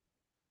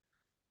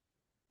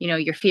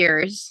 your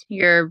fears,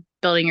 you're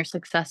building your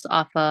success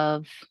off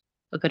of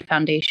a good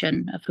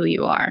foundation of who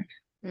you are.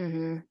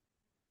 Mm-hmm.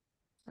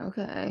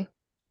 Okay.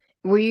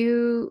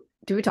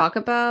 Do we talk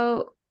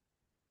about,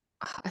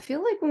 I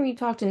feel like when we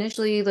talked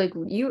initially, like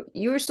you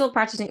were still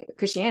practicing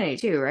Christianity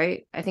too,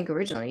 right? I think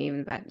originally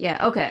even back.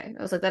 Yeah. Okay.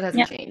 I was like, that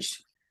hasn't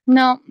changed.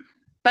 No,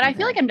 but I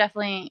feel like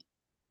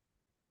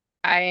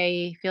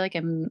I feel like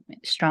I'm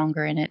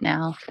stronger in it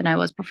now than I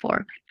was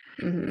before.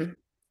 Mm-hmm.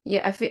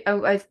 Yeah.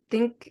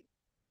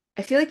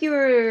 I feel like you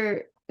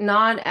were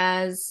not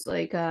as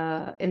like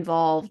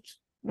involved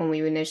when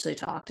we initially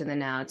talked, and then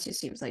now it just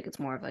seems like it's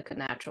more of like a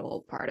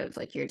natural part of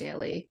like your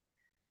daily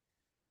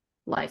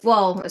life.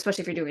 Well,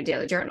 especially if you're doing a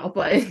daily journal,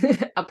 but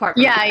apart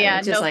from that,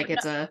 it's just like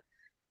it's a.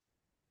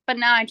 But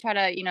now I try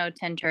to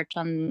attend church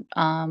on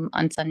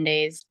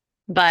Sundays.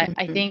 But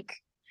I think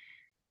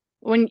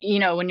when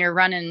you're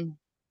running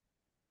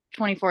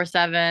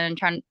 24/7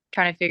 trying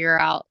to figure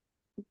out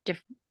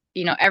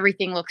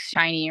everything looks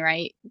shiny,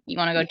 right? You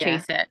want to go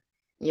chase it.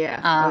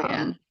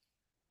 Yeah.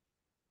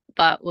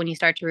 But when you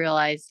start to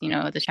realize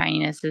the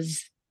shininess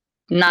is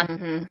not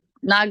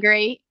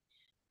great,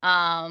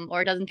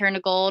 or it doesn't turn to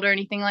gold or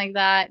anything like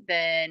that,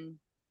 then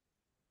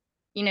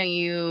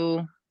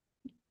you're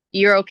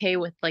okay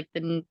with like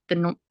the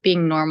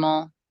being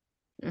normal,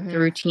 the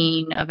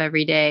routine of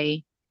every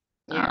day.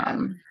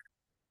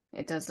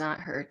 It does not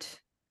hurt.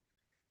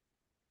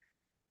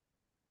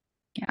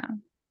 Yeah,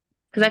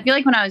 because I feel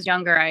like when I was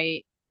younger,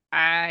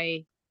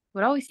 I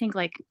would always think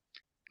like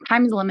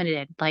time is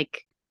limited.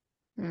 Like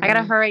I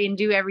gotta hurry and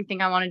do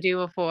everything I want to do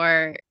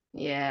before.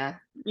 I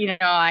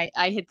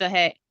hit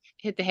the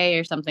hay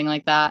or something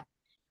like that.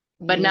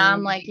 But now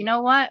I'm like, you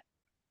know what?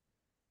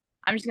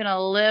 I'm just going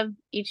to live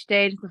each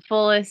day to the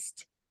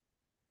fullest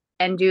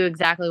and do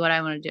exactly what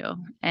I want to do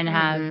and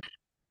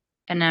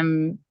and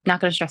I'm not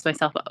going to stress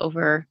myself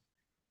over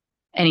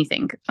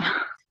anything.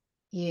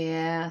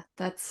 Yeah,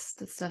 that's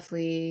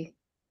definitely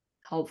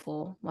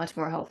helpful, much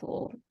more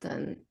helpful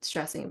than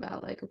stressing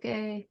about like,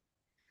 okay,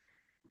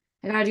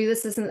 I gotta do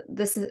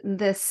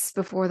this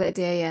before the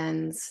day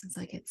ends. It's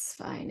like it's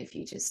fine if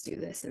you just do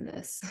this and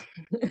this.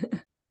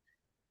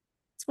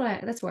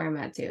 That's where I'm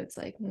at too. It's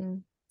like,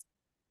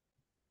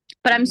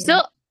 but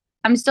yeah.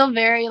 I'm still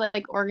very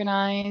like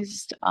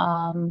organized.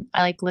 I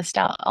like list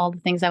out all the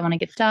things I want to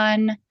get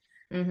done.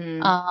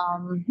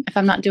 If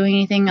I'm not doing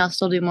anything, I'll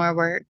still do more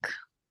work.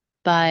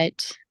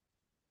 But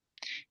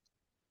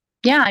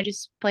yeah, I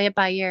just play it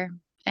by ear,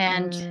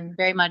 and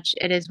very much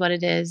it is what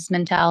it is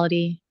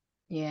mentality.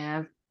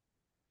 Yeah.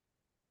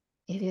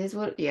 It is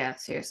what, yeah,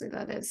 seriously,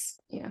 that is,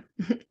 yeah.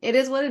 It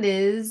is what it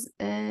is.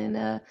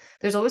 And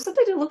there's always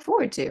something to look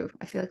forward to.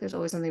 I feel like there's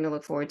always something to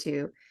look forward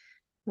to,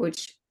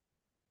 which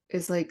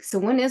is like, so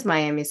when is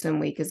Miami Swim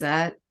Week? Is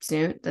that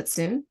soon? That's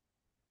soon?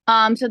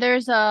 So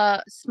there's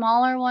a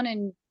smaller one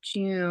in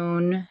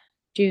June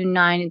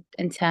 9th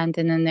and 10th,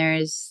 and then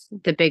there's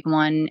the big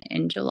one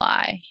in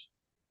July.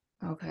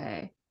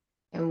 Okay.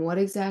 And what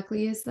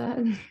exactly is that?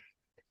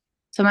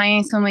 So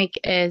Miami Swim Week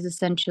is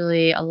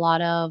essentially a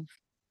lot of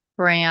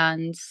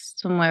brands,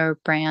 swimwear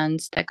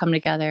brands that come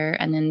together,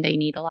 and then they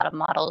need a lot of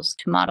models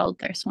to model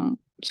their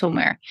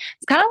swimwear.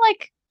 It's kind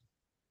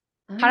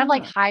of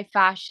like high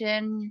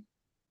fashion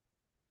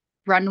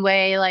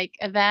runway like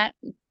event,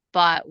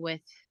 but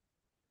with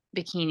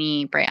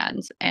bikini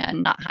brands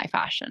and not high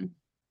fashion.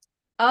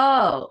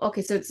 Oh,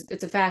 okay. So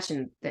it's a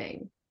fashion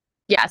thing.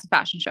 Yeah, it's a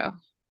fashion show.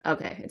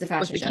 Okay, it's a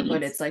fashion show,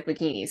 but it's like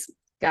bikinis.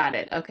 Got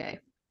it. Okay.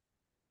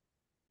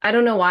 I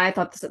don't know why I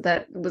thought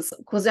that was,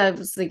 because I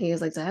was thinking it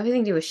was like, does that have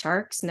anything to do with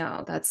sharks?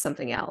 No, that's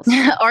something else.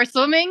 Or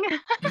swimming.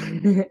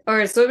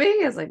 Or swimming?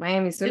 It's like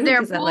Miami swimming.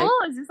 Is there a pool?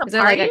 Is this a is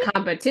there like a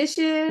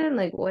competition?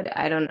 Like what?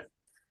 I don't.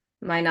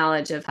 My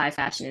knowledge of high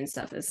fashion and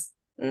stuff is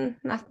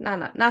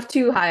not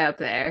too high up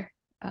there.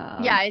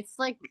 Yeah, it's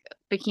like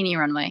bikini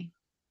runway.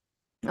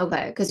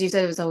 Okay, because you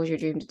said it was always your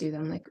dream to do that.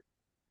 I'm like,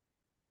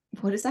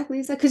 what exactly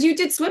is that? Because you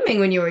did swimming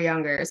when you were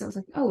younger, so I was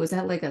like, oh, is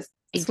that like a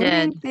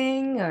swimming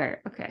thing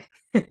or okay?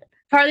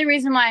 Part of the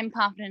reason why I'm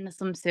confident in a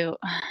swimsuit.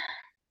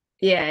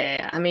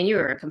 Yeah. I mean, you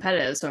were a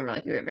competitive swimmer,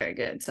 like you were very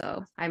good.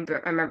 So I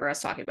remember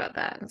us talking about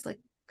that. I was like,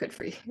 good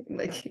for you.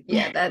 Like,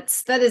 yeah,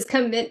 that is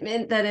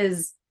commitment. That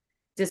is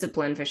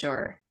discipline for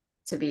sure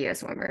to be a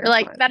swimmer.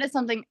 Like that is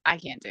something I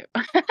can't do.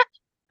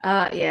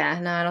 Yeah,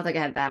 no, I don't think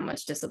I had that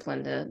much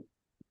discipline to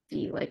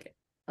be like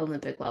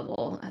Olympic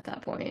level at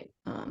that point.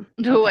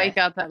 To wake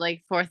up at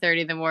like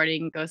 4:30 in the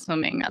morning and go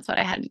swimming. That's what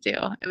I had to do.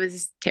 It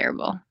was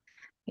terrible.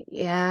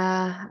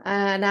 Yeah.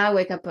 Now I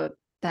wake up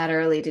that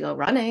early to go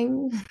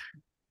running.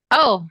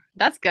 Oh,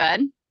 that's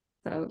good.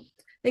 So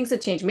things have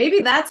changed.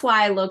 Maybe that's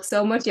why I look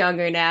so much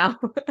younger now.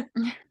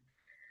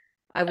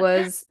 I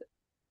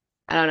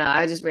don't know.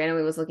 I just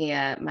randomly was looking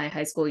at my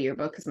high school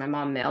yearbook because my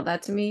mom mailed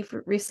that to me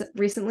for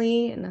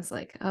recently, and I was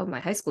like, "Oh, my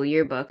high school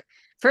yearbook."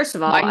 First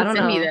of all, I don't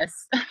know. Me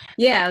this?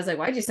 Yeah, I was like,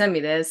 "Why'd you send me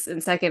this?"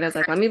 And second, I was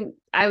like,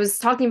 I was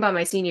talking about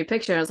my senior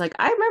picture, and I was like,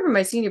 "I remember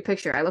my senior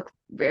picture. I look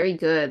very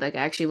good. Like, I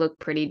actually look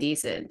pretty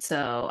decent."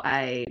 So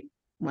I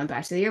went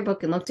back to the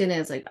yearbook and looked in it.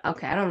 And it's like,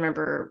 okay, I don't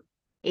remember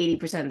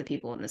 80% of the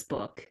people in this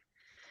book,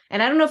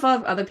 and I don't know if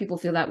other people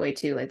feel that way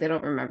too. Like, they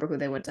don't remember who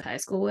they went to high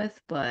school with,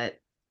 but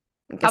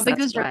how big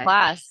was your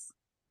class?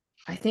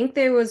 I think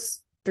there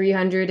was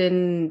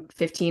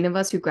 315 of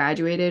us who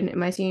graduated in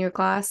my senior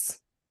class.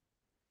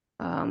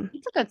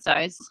 It's a good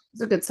size.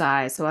 It's a good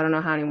size. So I don't know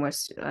how many more.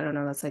 I don't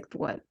know. That's like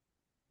what,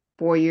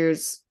 4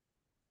 years.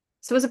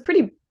 So it was a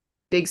pretty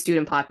big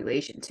student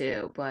population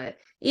too. But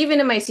even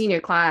in my senior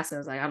class, I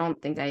was like, I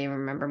don't think I even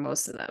remember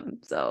most of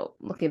them. So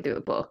looking through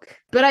the book,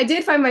 but I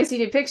did find my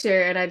senior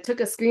picture and I took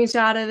a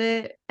screenshot of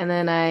it and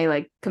then I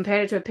like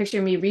compared it to a picture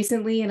of me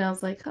recently and I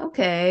was like,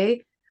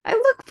 okay, I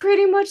look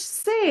pretty much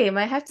the same,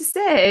 I have to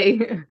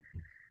say.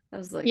 I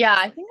was like, yeah,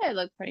 I think I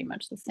look pretty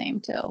much the same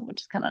too,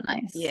 which is kind of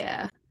nice.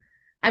 Yeah.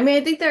 I mean,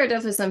 I think there are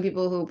definitely some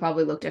people who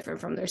probably look different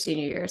from their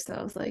senior year. So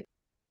I was like,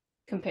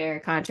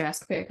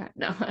 contrast.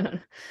 No, I don't know.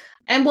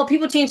 And well,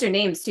 people change their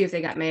names too if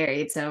they got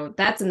married. So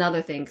that's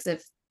another thing. Because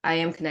if I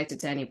am connected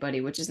to anybody,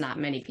 which is not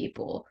many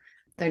people,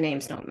 their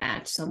names don't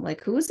match. So I'm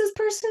like, who is this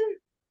person?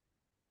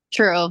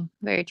 True.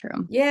 Very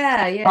true.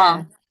 Yeah.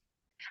 Well,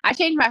 I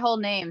changed my whole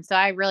name, so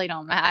I really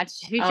don't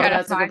match. If you try to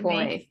that's a good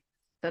point.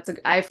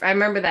 I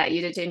remember that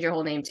you did change your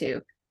whole name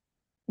too.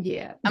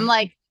 Yeah. I'm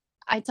like,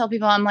 I tell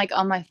people I'm like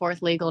on my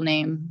 4th legal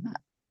name,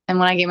 and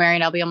when I get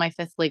married, I'll be on my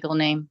 5th legal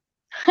name.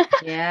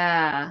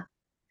 Yeah.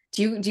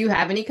 Do you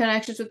have any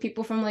connections with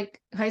people from like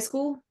high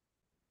school?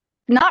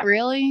 Not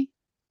really,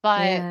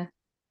 but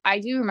I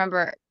do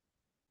remember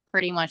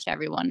pretty much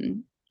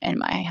everyone in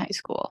my high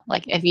school.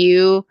 Like if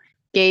you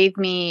gave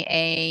me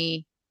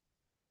a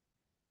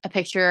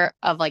picture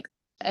of like,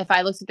 if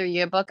I looked at their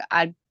yearbook,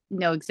 I'd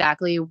know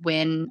exactly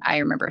when I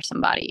remember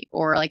somebody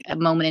or like a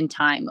moment in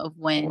time of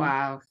when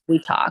we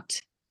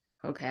talked.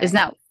 Okay. Isn't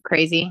that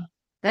crazy?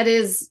 That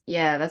is,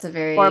 yeah, that's a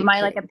very... Or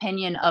my like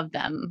opinion of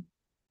them.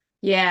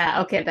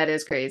 Yeah, okay, that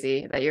is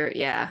crazy. That you're,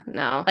 yeah,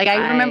 no. Like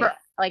I remember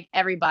like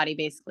everybody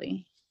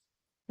basically.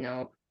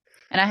 No.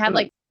 And I had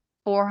like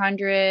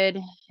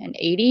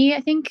 480,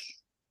 I think.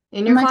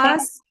 In your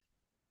class?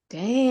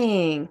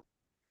 Dang.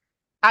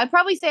 I'd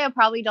probably say I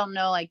probably don't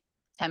know like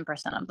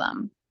 10% of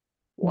them.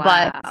 Wow.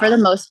 But for the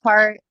most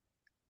part,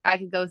 I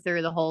could go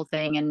through the whole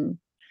thing and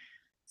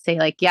say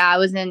like, yeah, I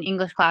was in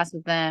English class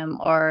with them,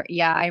 or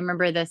yeah, I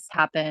remember this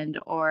happened,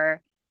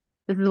 or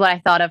this is what I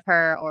thought of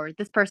her, or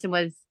this person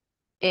was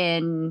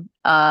in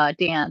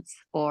dance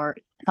or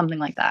something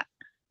like that.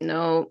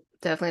 No,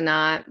 definitely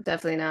not.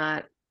 Definitely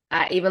not.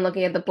 Even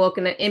looking at the book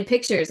and in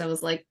pictures, I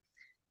was like,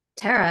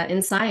 Tara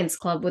in science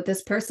club with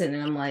this person.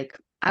 And I'm like,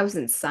 I was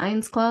in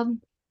science club?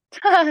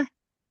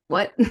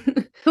 What?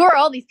 Who are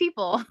all these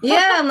people?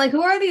 Yeah, I'm like,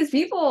 who are these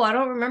people? I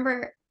don't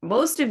remember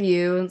most of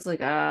you. And it's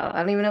like, I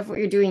don't even know what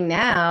you're doing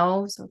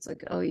now. So it's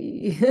like, oh,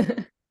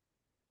 yeah.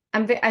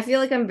 I feel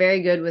like I'm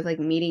very good with like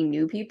meeting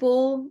new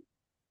people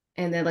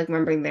and then like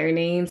remembering their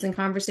names and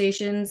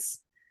conversations.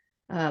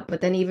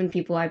 But then even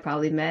people I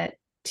probably met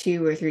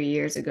 2 or 3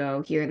 years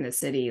ago here in the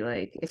city,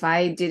 like if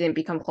I didn't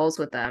become close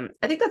with them,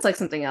 I think that's like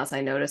something else I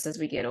noticed as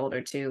we get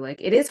older too.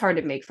 Like it is hard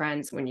to make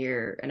friends when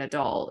you're an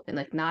adult and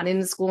like not in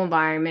the school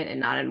environment and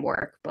not in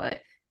work,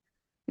 but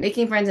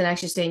making friends and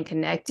actually staying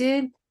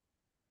connected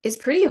is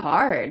pretty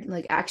hard.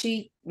 Like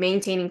actually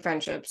maintaining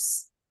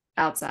friendships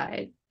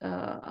outside.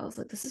 I was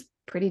like, this is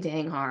pretty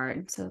dang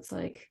hard. So it's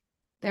like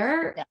there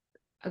are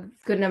a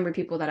good number of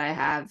people that I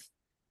have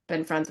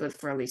been friends with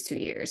for at least 2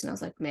 years. And I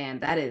was like, man,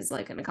 that is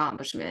like an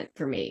accomplishment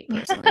for me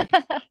personally.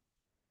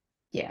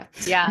 Yeah.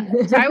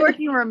 Try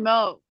working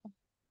remote.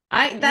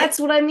 That's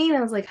what I mean.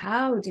 I was like,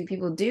 how do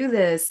people do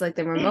this? Like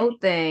the remote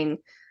thing.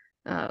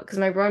 Because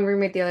my one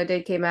roommate the other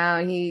day came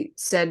out and he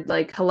said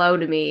like hello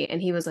to me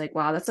and he was like,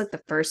 wow, that's like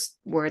the first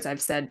words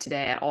I've said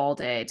today all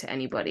day to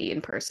anybody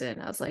in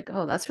person. I was like,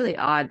 oh, that's really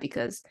odd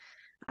because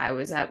I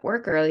was at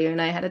work earlier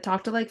and I had to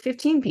talk to like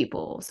 15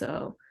 people.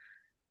 So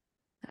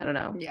I don't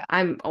know. Yeah.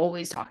 I'm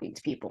always talking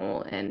to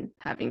people and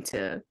having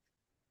to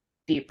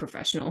be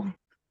professional.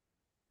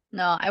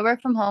 No, I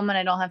work from home and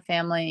I don't have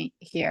family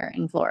here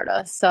in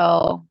Florida.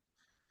 So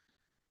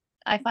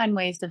I find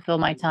ways to fill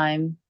my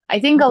time. I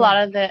think a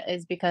lot of it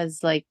is because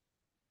like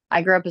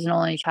I grew up as an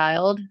only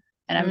child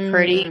and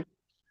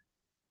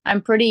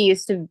I'm pretty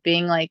used to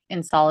being like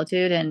in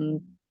solitude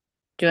and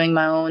doing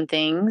my own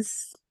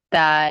things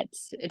that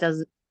it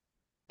does.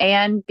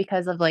 And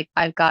because of like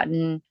I've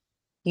gotten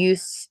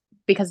used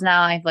because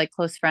now I have like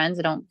close friends,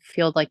 I don't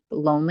feel like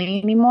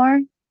lonely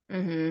anymore.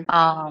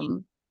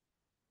 I'm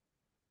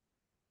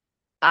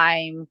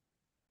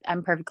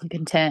perfectly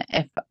content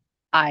if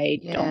I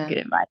don't get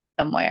invited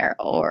somewhere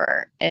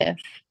or if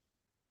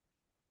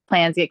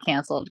plans get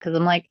canceled because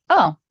I'm like,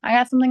 oh, I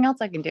got something else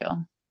I can do.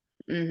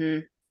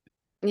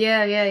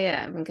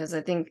 Yeah. Because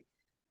I think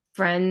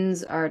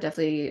friends are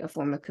definitely a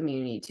form of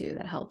community too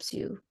that helps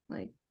you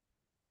like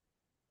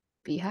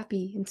be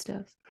happy and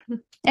stuff.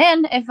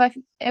 And if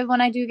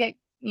when I do get,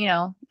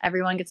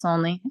 everyone gets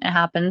lonely, it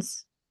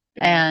happens.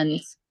 And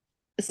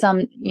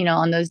some,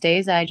 on those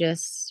days I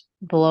just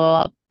blow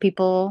up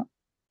people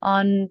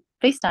on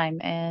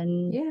FaceTime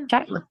and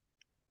chat with.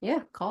 Yeah,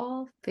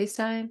 call,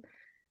 FaceTime.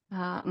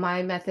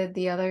 My method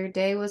the other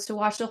day was to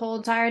watch the whole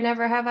entire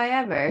Never Have I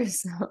Ever.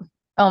 So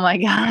oh my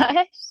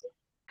gosh.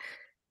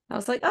 I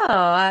was like,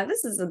 oh,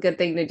 this is a good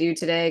thing to do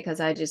today because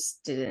I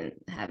just didn't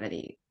have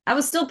any. I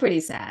was still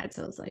pretty sad.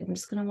 So I was like, I'm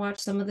just going to watch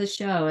some of the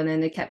show. And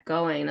then they kept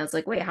going. And I was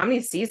like, wait, how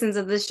many seasons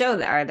of this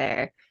show are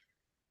there?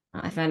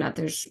 I found out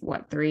there's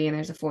 3 and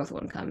there's a 4th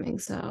one coming.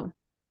 So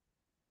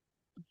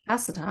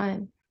pass the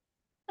time.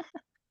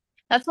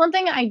 That's one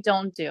thing I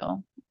don't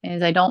do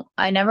is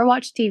I never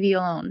watch TV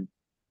alone.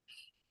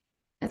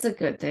 That's a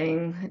good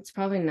thing. It's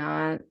probably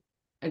not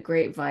a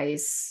great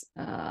vice.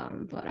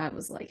 But I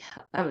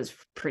was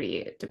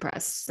pretty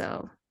depressed.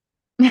 So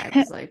I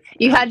was like,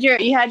 you had your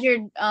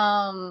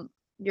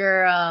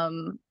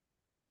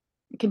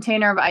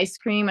container of ice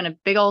cream and a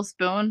big old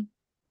spoon.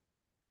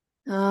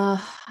 No,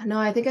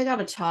 I think I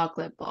got a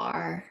chocolate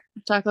bar.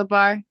 Chocolate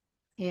bar?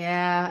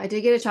 Yeah, I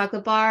did get a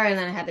chocolate bar and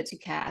then I had the 2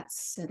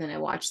 cats and then I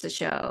watched the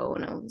show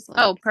and I was like,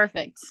 oh,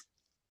 perfect.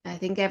 I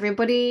think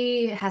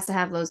everybody has to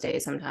have those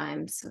days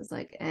sometimes. I was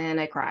like, and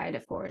I cried,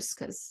 of course,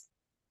 because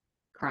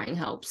crying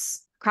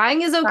helps.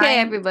 Crying is okay,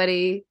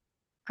 everybody.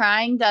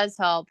 Crying does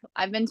help.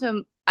 I went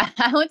to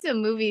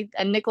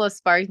a Nicholas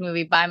Sparks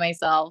movie by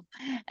myself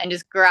and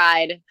just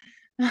cried.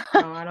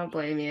 Oh, I don't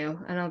blame you.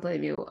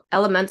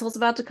 Elemental's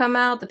about to come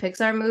out, the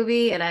Pixar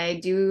movie, and I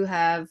do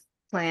have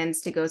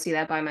plans to go see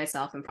that by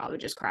myself and probably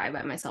just cry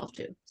by myself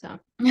too. So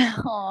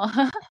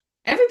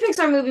every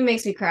Pixar movie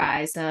makes me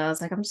cry, so I was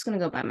like, I'm just gonna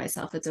go by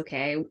myself. It's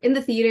okay. In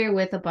the theater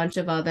with a bunch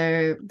of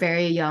other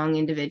very young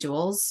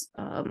individuals.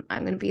 I'm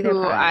gonna be there.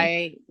 Who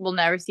I will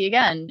never see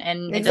again,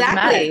 and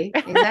exactly. It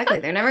doesn't matter. Exactly.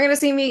 They're never gonna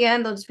see me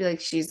again. They'll just be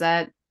like, she's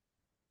that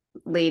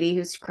lady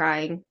who's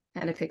crying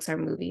at a Pixar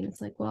movie, and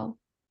it's like, well,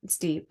 it's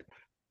deep.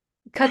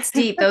 It cuts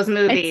deep, those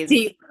movies. It's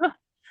deep.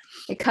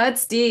 It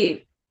cuts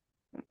deep.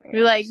 Oh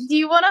You're like, do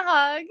you want a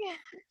hug?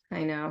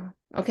 I know.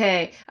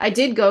 Okay, I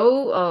did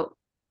go.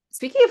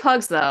 Speaking of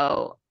hugs,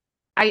 though,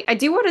 I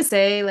do want to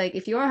say, like,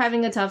 if you are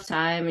having a tough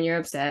time and you're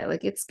upset,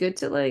 like, it's good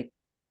to like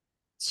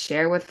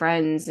share with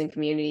friends and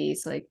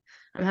communities. Like,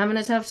 I'm having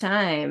a tough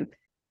time,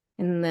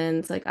 and then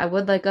it's like I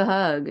would like a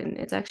hug, and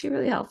it's actually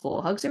really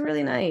helpful. Hugs are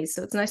really nice,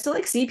 so it's nice to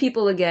like see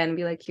people again and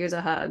be like, here's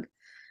a hug.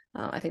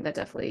 I think that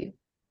definitely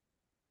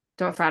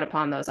don't frown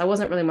upon those. I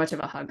wasn't really much of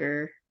a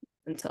hugger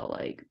until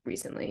like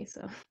recently,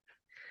 so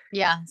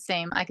Yeah,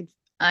 same.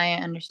 I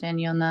understand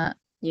you on that.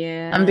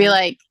 yeah. And be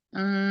like,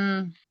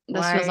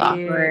 this feels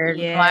awkward.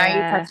 Yeah. Why are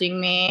you touching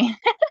me?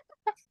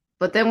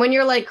 But then when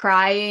you're like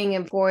crying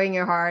and pouring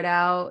your heart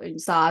out and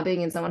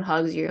sobbing and someone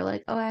hugs you, you're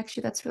like, oh,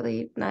 actually, that's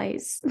really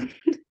nice.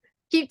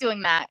 Keep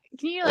doing that.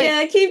 Can you like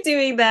Yeah, keep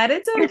doing that.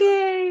 It's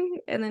okay.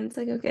 And then it's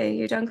like, okay,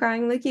 you're done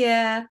crying. Like,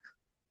 yeah.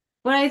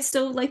 But I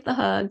still like the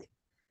hug.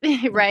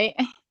 right?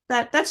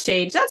 That's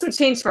changed. That's what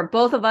changed for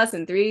both of us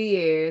in 3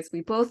 years.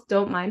 We both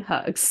don't mind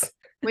hugs.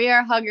 We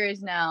are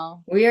huggers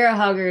now. We are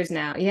huggers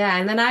now. Yeah.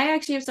 And then I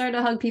actually have started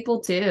to hug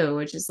people too,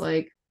 which is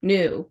like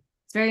new.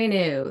 It's very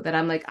new that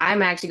I'm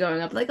actually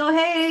going up like, oh,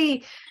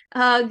 hey,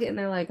 hug. And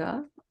they're like,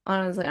 oh,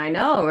 and I was like, I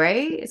know,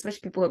 right? Especially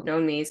people who have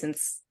known me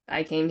since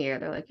I came here.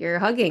 They're like, you're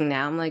hugging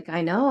now. I'm like,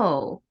 I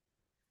know.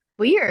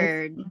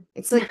 Weird.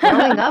 It's like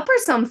growing up or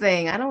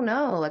something. I don't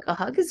know. Like a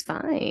hug is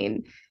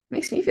fine. It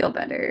makes me feel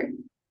better.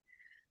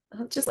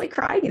 Just like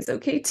crying is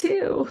okay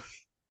too.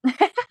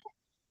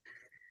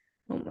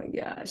 Oh my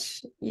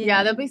gosh.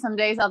 Yeah, there'll be some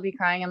days I'll be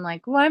crying. I'm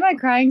like, why am I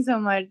crying so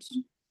much?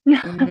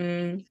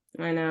 I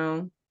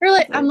know.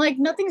 I'm like,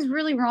 nothing's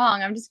really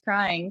wrong. I'm just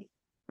crying.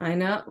 I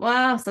know.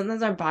 Well,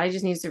 sometimes our body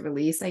just needs to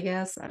release, I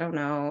guess. I don't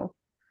know.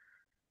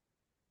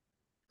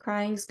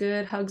 Crying's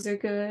good. Hugs are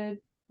good.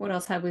 What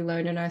else have we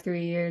learned in our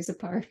 3 years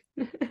apart?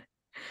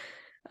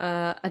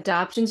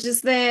 Adoption's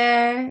just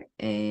there.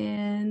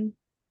 And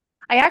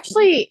I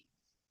actually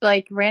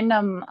like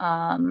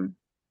random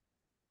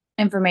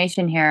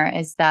information here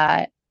is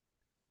that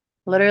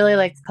literally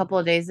like a couple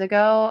of days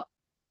ago,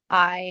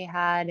 I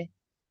had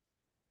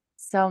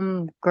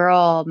some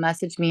girl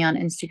message me on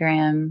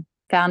Instagram,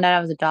 found out I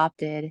was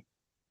adopted,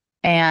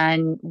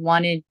 and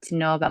wanted to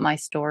know about my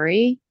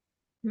story.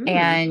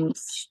 And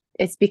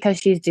it's because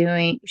she's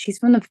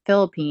from the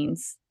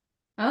Philippines.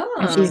 Oh.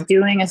 And she's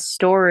doing a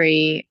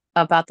story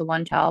about the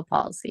one-child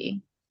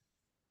policy.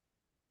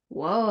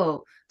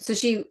 Whoa. So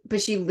she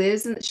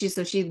lives in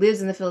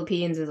the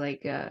Philippines as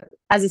like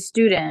as a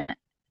student.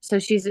 So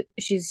she's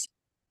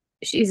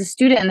a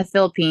student in the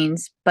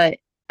Philippines, but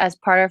as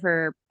part of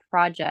her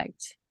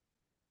project,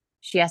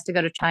 she has to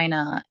go to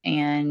China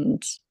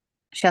and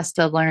she has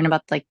to learn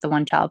about like the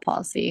one-child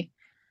policy.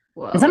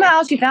 Whoa. And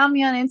somehow she found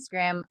me on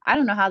Instagram. I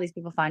don't know how these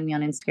people find me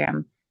on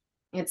Instagram.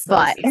 It's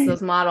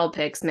those model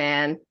pics,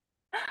 man.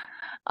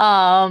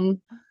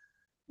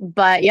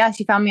 But yeah,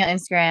 she found me on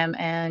Instagram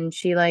and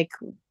she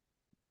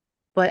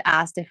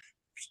asked if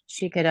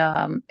she could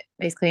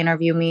basically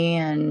interview me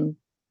and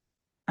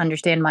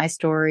understand my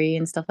story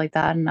and stuff like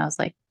that. And I was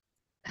like,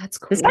 that's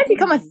cool. This might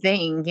become a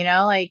thing,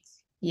 like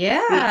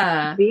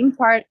yeah, being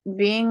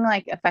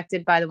like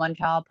affected by the one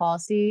child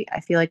policy.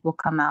 I feel like will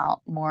come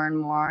out more and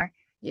more.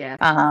 Yeah.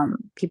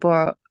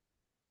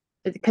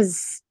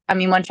 Because I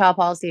mean, one child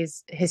policy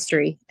is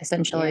history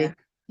essentially.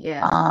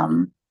 Yeah.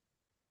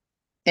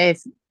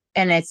 It's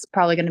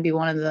probably going to be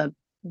one of the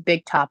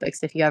big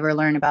topics if you ever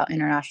learn about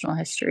international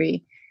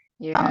history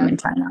in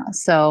China.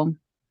 So,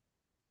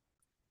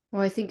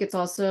 well, I think it's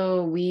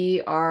also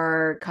we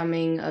are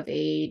coming of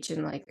age,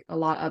 and like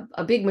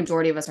a big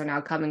majority of us are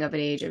now coming of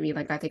age. I mean,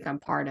 like I think I'm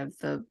part of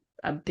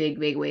a big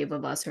wave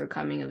of us who are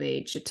coming of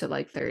age to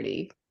like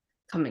 30,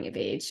 coming of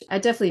age. I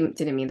definitely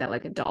didn't mean that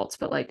like adults,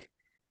 but like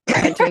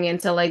entering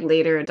into like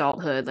later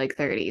adulthood, like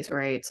 30s,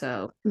 right?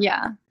 So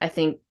yeah, I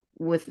think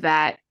with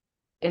that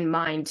in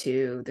mind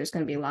too, there's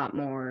going to be a lot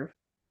more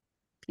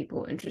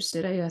people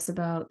interested, I guess,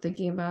 about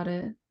thinking about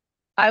it.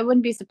 I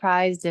wouldn't be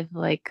surprised if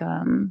like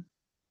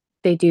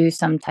they do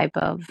some type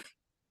of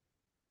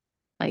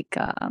like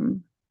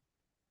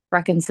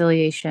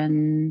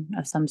reconciliation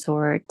of some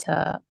sort,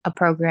 a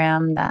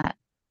program that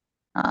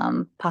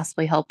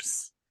possibly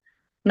helps,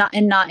 not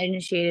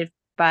initiated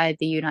by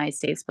the United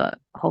States, but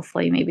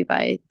hopefully maybe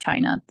by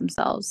China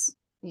themselves.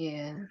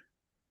 Yeah,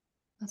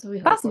 that's what we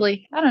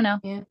possibly hope. I don't know.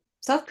 Yeah,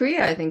 South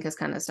Korea I think has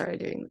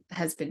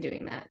been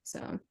doing that,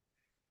 so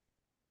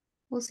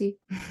we'll see.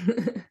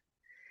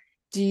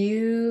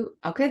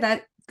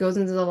 That goes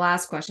into the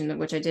last question,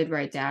 which I did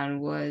write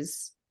down,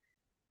 was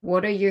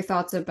what are your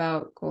thoughts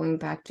about going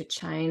back to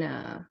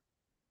China?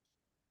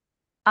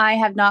 I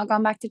have not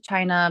gone back to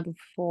China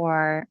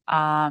before.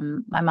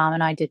 My mom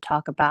and I did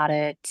talk about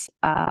it.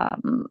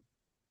 We're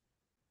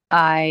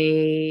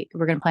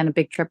going to plan a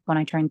big trip when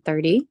I turn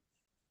 30. It's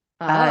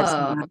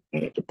my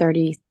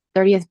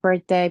 30th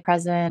birthday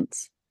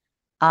present.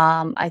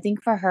 I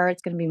think for her,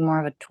 it's going to be more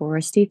of a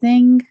touristy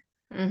thing.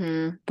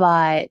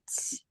 But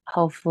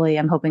hopefully,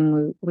 I'm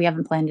hoping we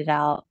haven't planned it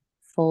out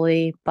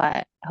fully,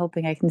 but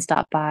hoping I can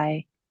stop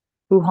by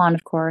Wuhan,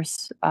 of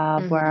course,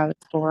 where I was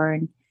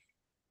born.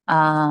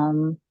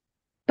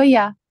 But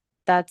yeah,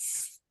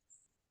 that's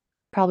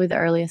probably the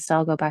earliest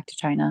I'll go back to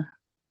China.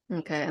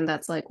 Okay, and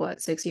that's like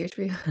what, 6 years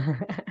for you?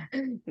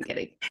 I'm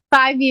kidding.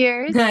 5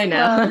 years. I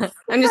know.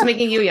 I'm just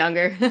making you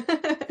younger.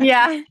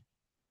 Yeah.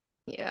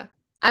 Yeah.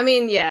 I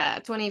mean, yeah,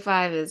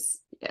 25 is,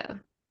 yeah.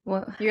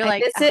 Well, You're I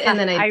like, miss it and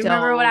then I don't.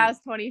 remember when I was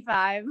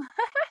 25.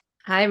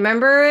 I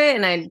remember it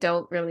and I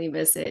don't really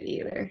miss it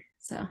either.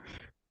 So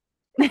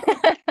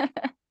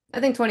I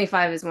think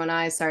 25 is when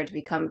I started to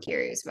become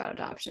curious about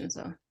adoption.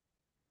 So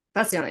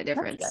that's the only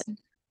difference.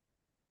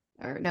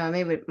 Or no,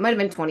 maybe it might have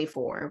been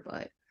 24,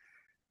 but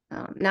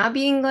now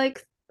being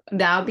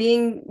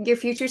your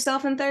future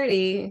self in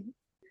 30,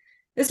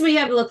 this is what you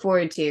have to look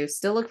forward to.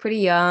 Still look pretty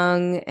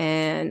young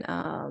and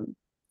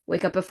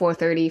wake up at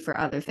 4:30 for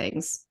other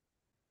things,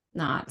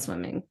 not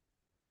swimming.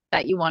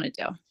 That you want to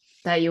do.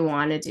 That you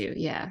want to do,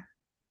 yeah.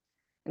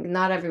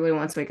 Not everybody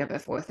wants to wake up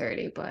at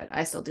 4:30, but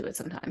I still do it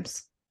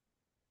sometimes.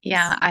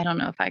 Yeah, I don't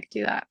know if I could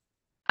do that.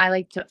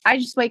 I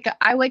just wake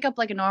up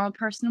like a normal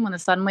person when the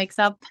sun wakes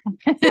up and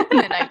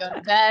then I go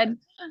to bed.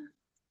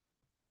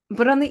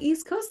 But on the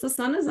East Coast, the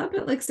sun is up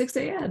at like 6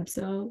 a.m.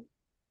 So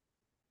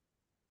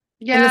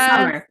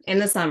yeah, in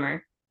the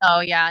summer. Oh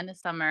yeah, in the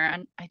summer,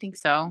 I think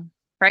so.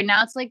 Right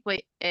now, it's like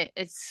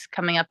it's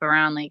coming up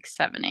around like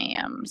 7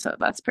 a.m. So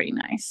that's pretty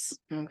nice.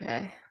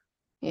 Okay,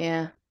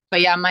 yeah.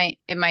 But yeah,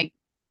 it might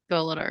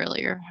go a little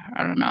earlier.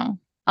 I don't know.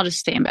 I'll just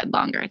stay in bed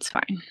longer. It's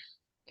fine.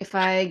 If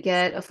I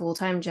get a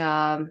full-time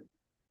job,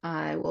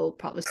 I will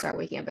probably start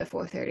waking up at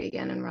 4:30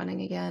 again and running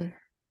again.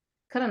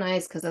 Kind of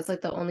nice because that's like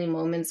the only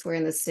moments where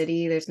in the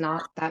city there's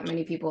not that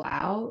many people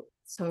out.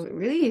 So it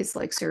really is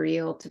like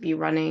surreal to be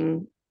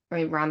running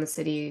around the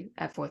city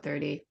at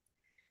 4:30.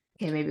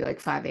 Okay, maybe like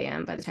 5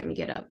 a.m. by the time you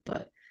get up.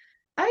 But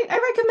I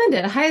recommend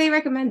it. I highly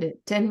recommend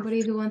it to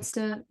anybody who wants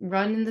to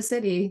run in the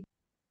city.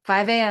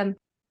 5 a.m.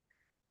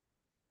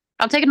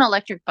 I'll take an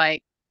electric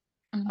bike.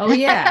 Oh,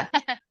 yeah.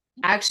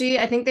 Actually,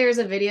 I think there's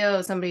a video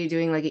of somebody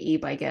doing like an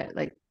e-bike at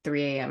like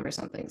 3 a.m. or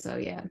something. So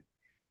yeah.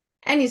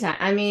 Anytime.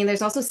 I mean,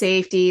 there's also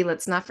safety.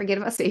 Let's not forget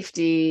about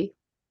safety.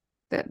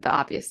 The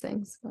obvious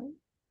things. But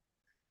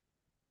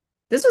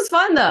this was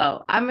fun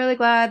though. I'm really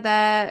glad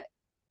that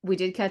we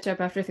did catch up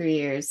after 3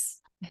 years.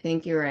 I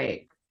think you're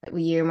right. A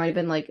year might have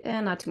been like,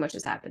 not too much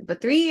has happened.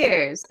 But 3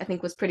 years, I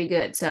think, was pretty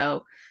good.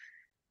 So,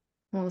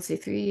 well, let's see,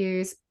 3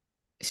 years.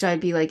 Should I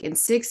be like in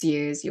 6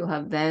 years, you'll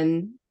have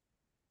then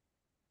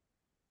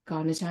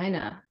gone to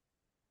China?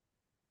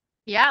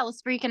 Yeah,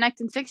 let's reconnect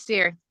in 6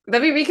 years.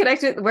 Let me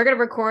reconnect it. We're going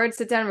to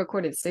sit down and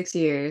record in 6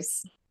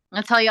 years.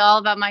 I'll tell you all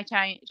about my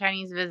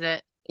Chinese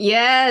visit.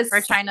 Yes.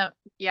 Or China.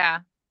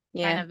 Yeah.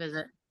 China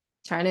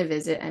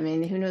visit. I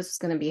mean, who knows what's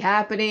going to be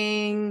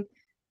happening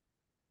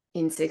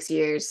in 6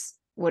 years?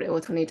 What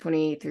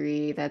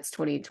 2023? That's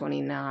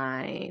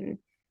 2029.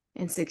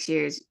 In 6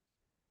 years,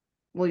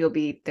 well, you'll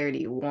be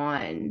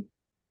 31,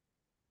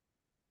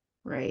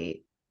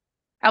 right?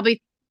 I'll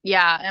be,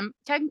 yeah. And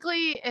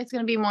technically, it's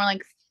going to be more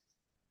like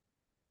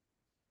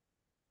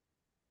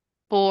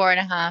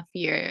 4.5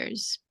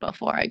 years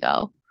before I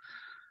go.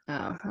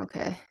 Oh,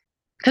 okay.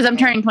 Because I'm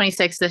turning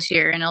 26 this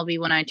year, and it'll be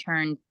when I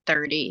turn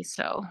 30.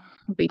 So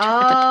it'll be.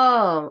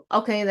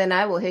 Okay. Then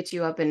I will hit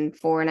you up in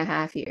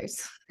 4.5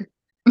 years.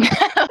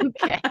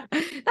 Okay.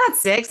 Not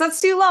 6.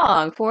 That's too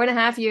long.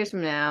 4.5 years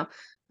from now.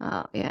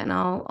 Yeah, and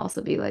I'll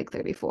also be like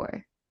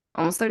 34,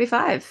 almost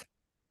 35.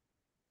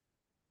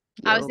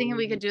 I was thinking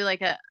we could do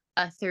like a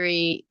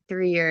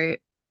 3-year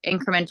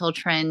incremental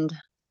trend.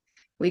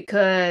 We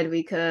could.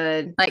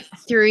 Like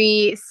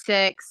 3,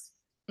 6,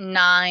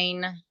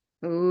 9.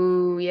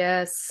 Ooh,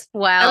 yes.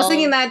 12. I was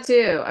thinking that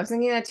too.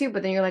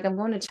 But then you're like, I'm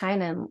going to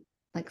China in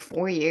like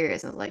 4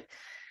 years. I was like,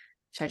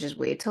 should I just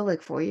wait till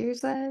like 4 years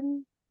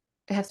then?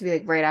 It has to be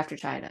like right after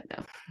China.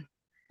 No.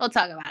 We'll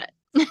talk about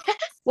it.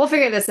 We'll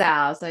figure this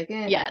out. It's like,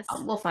 yes,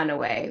 we'll find a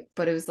way.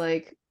 But it was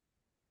like,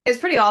 it's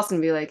pretty awesome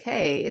to be like,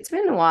 hey, it's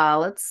been a while.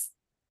 Let's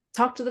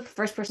talk to the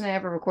first person I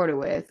ever recorded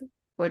with,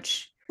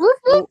 which you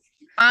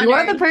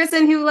are the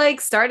person who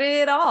like started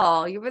it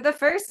all. You were the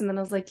first. And then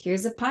I was like,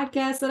 here's a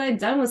podcast that I've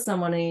done with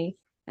someone.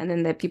 And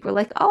then the people were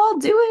like, oh, I'll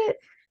do it.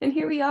 And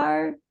here we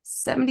are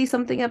 70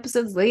 something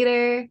episodes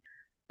later.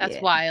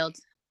 That's wild.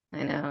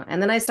 I know.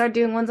 And then I started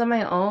doing ones on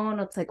my own.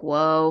 It's like,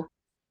 whoa,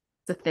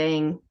 it's a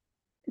thing.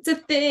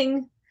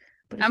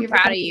 But I'm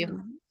proud of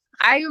you.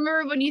 I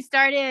remember when you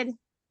started.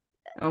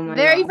 Oh my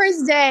very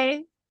first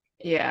day.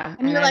 Yeah.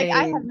 And you're like,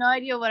 I have no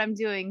idea what I'm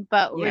doing,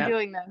 but we're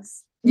doing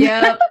this.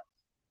 Yep.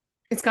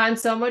 It's gotten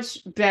so much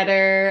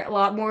better, a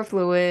lot more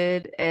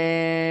fluid.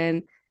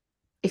 And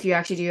if you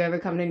actually do ever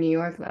come to New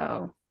York,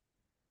 though,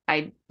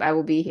 I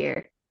will be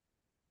here.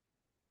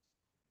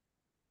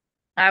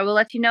 I will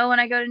let you know when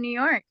I go to New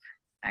York.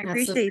 I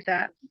appreciate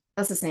that.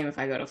 That's the same if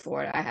I go to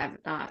Florida. I have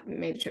not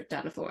made a trip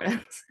down to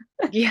Florida.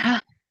 Yeah.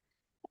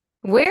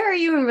 Where are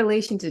you in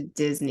relation to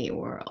Disney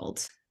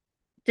World?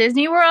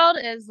 Disney World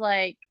is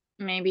like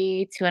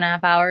maybe 2.5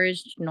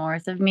 hours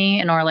north of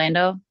me in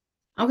Orlando.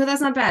 Okay,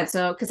 that's not bad.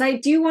 So, because I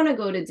do want to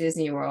go to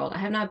Disney World. I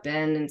have not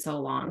been in so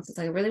long. So it's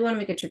like I really want to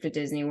make a trip to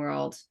Disney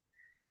World.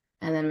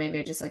 And then maybe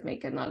I just like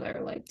make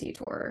another like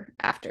detour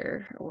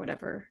after or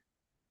whatever.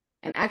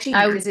 And actually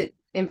visit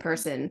in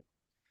person.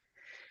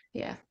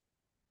 Yeah.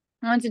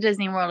 I went to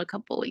Disney World a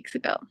couple weeks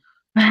ago.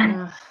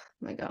 Oh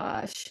my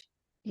gosh.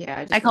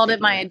 Yeah. I called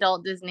it my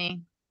adult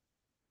Disney.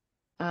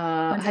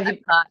 Have you?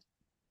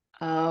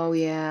 Oh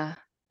yeah.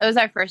 It was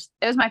my first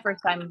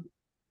time.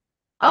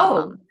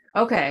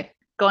 Okay.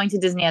 Going to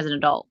Disney as an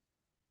adult.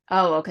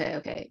 Oh,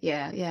 okay.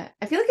 Yeah.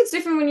 I feel like it's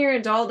different when you're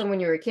an adult than when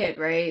you're a kid,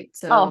 right?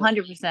 So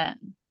 100%.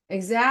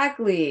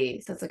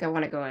 Exactly. So it's like I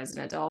want to go as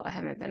an adult. I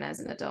haven't been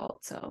as an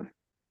adult, so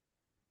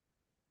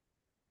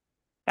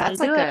that's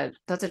a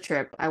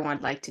trip I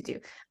would like to do.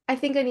 I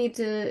think I need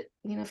to,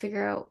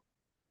 figure out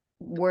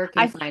work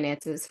and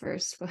finances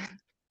first.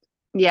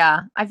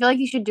 Yeah, I feel like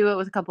you should do it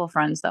with a couple of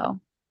friends though.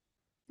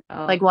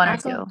 Like one or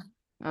two.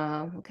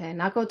 Oh, okay.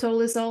 Not go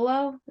totally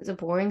solo? Is it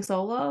boring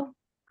solo?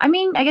 I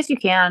mean, I guess you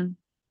can.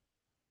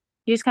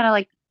 You just kind of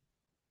like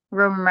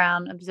roam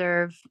around,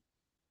 observe.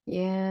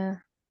 Yeah.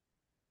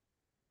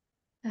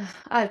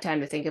 I have time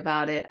to think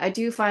about it. I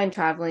do find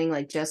traveling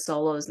like just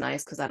solo is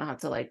nice because I don't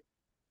have to like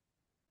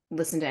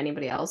listen to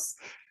anybody else.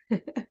 The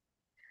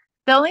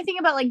only thing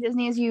about like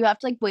Disney is you have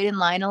to like wait in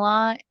line a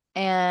lot,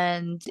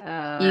 and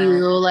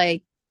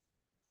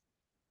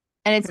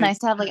and it's nice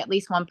to have like at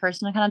least one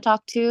person to kind of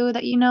talk to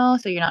that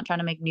so you're not trying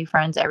to make new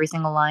friends every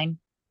single line.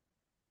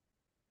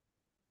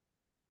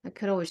 I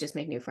could always just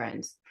make new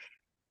friends.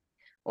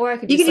 Or I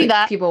could just do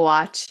that. People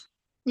watch.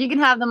 You can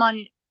have them on,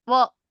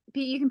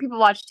 you can people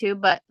watch too,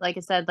 but like I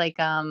said, like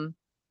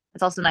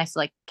it's also nice to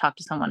like talk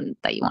to someone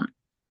that you want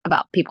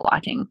about people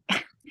watching.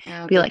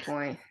 Be like,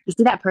 point. You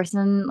see that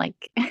person?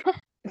 Like,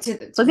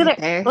 look at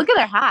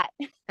their hat.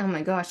 Oh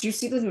my gosh, you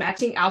see those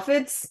matching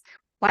outfits?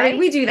 Why did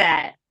we do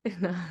that?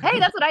 Hey,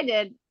 that's what I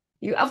did.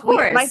 You, of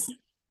course.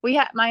 We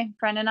had my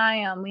friend and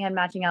I. We had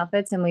matching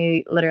outfits, and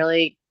we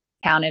literally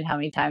counted how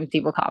many times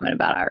people comment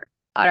about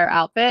our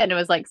outfit, and it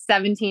was like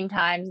 17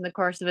 times in the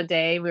course of a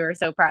day. We were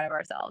so proud of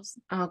ourselves.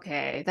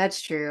 Okay,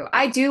 that's true.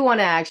 I do want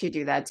to actually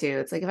do that too.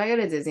 It's like if I go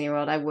to Disney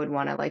World, I would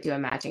want to like do a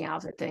matching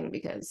outfit thing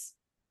because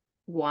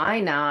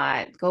why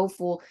not go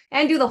full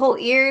and do the whole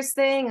ears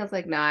thing? I was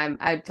like, nah,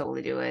 I'd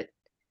totally do it.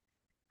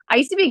 I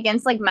used to be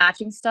against like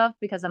matching stuff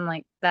because I'm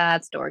like,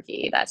 that's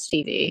dorky, that's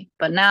cheesy.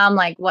 But now I'm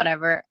like,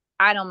 whatever.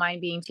 I don't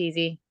mind being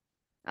cheesy.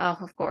 Oh,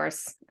 of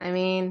course. I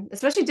mean,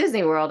 especially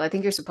Disney World. I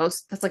think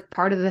that's like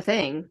part of the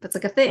thing. That's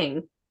like a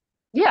thing.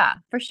 Yeah,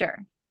 for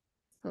sure.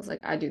 I was like,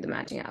 I do the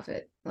matching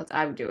outfit.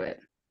 I would do it.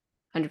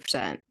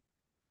 100%.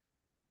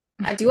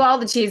 I do all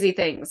the cheesy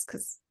things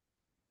because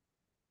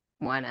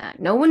why not?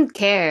 No one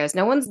cares.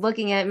 No one's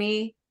looking at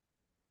me.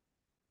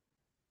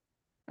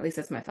 At least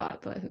that's my thought,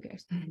 but who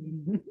cares?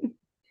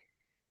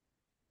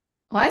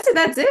 Well, I said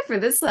that's it for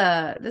this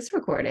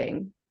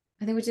recording.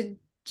 I think we did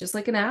just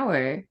like an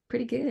hour.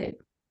 Pretty good.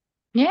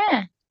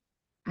 Yeah.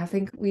 I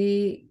think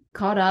we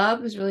caught up.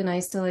 It was really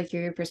nice to like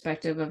hear your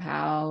perspective of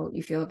how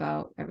you feel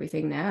about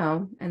everything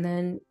now. And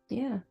then,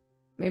 yeah,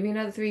 maybe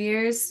another 3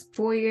 years,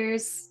 4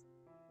 years,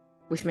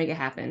 we should make it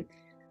happen.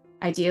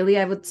 Ideally,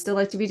 I would still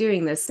like to be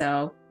doing this,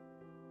 so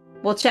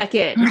we'll check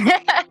in.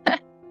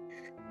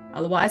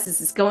 Otherwise, this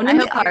is going in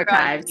the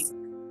archives.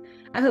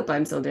 I hope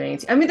I'm still doing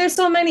it. I mean, there's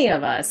so many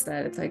of us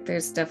that it's like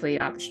there's definitely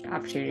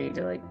opportunity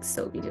to like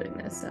still be doing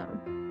this. So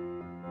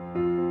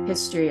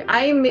history.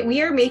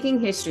 We are making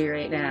history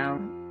right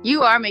now.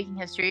 You are making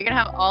history. You're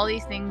gonna have all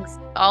these things,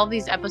 all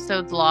these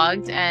episodes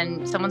logged,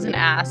 and someone's gonna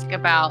ask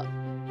about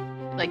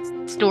like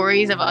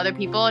stories of other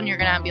people, and you're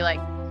gonna be like,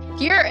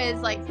 here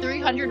is like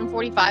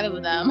 345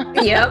 of them.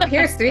 Yep,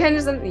 here's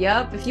 300.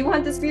 Yep, if you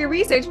want this for your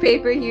research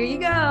paper, here you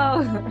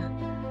go.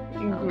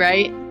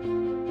 Right.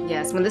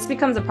 Yes, when this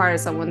becomes a part of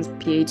someone's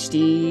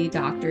PhD,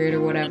 doctorate,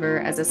 or whatever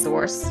as a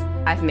source,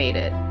 I've made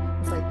it.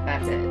 It's like,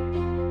 that's it.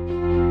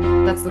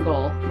 That's the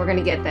goal. We're going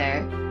to get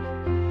there.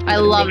 I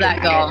love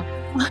that goal.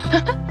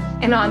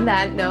 And on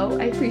that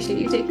note, I appreciate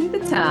you taking the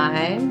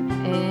time.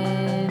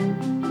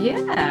 And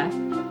yeah.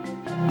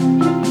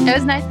 It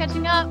was nice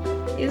catching up.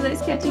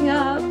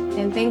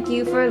 And thank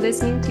you for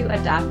listening to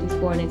Adoptees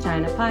Born in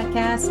China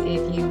podcast.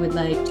 If you would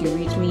like to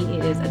reach me,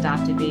 it is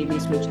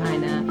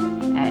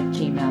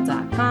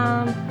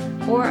adoptedbabiesfromchina@gmail.com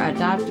or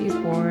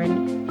Adoptees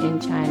Born in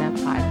China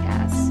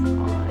podcast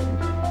on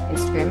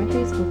Instagram and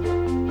Facebook.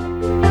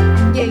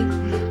 Yay!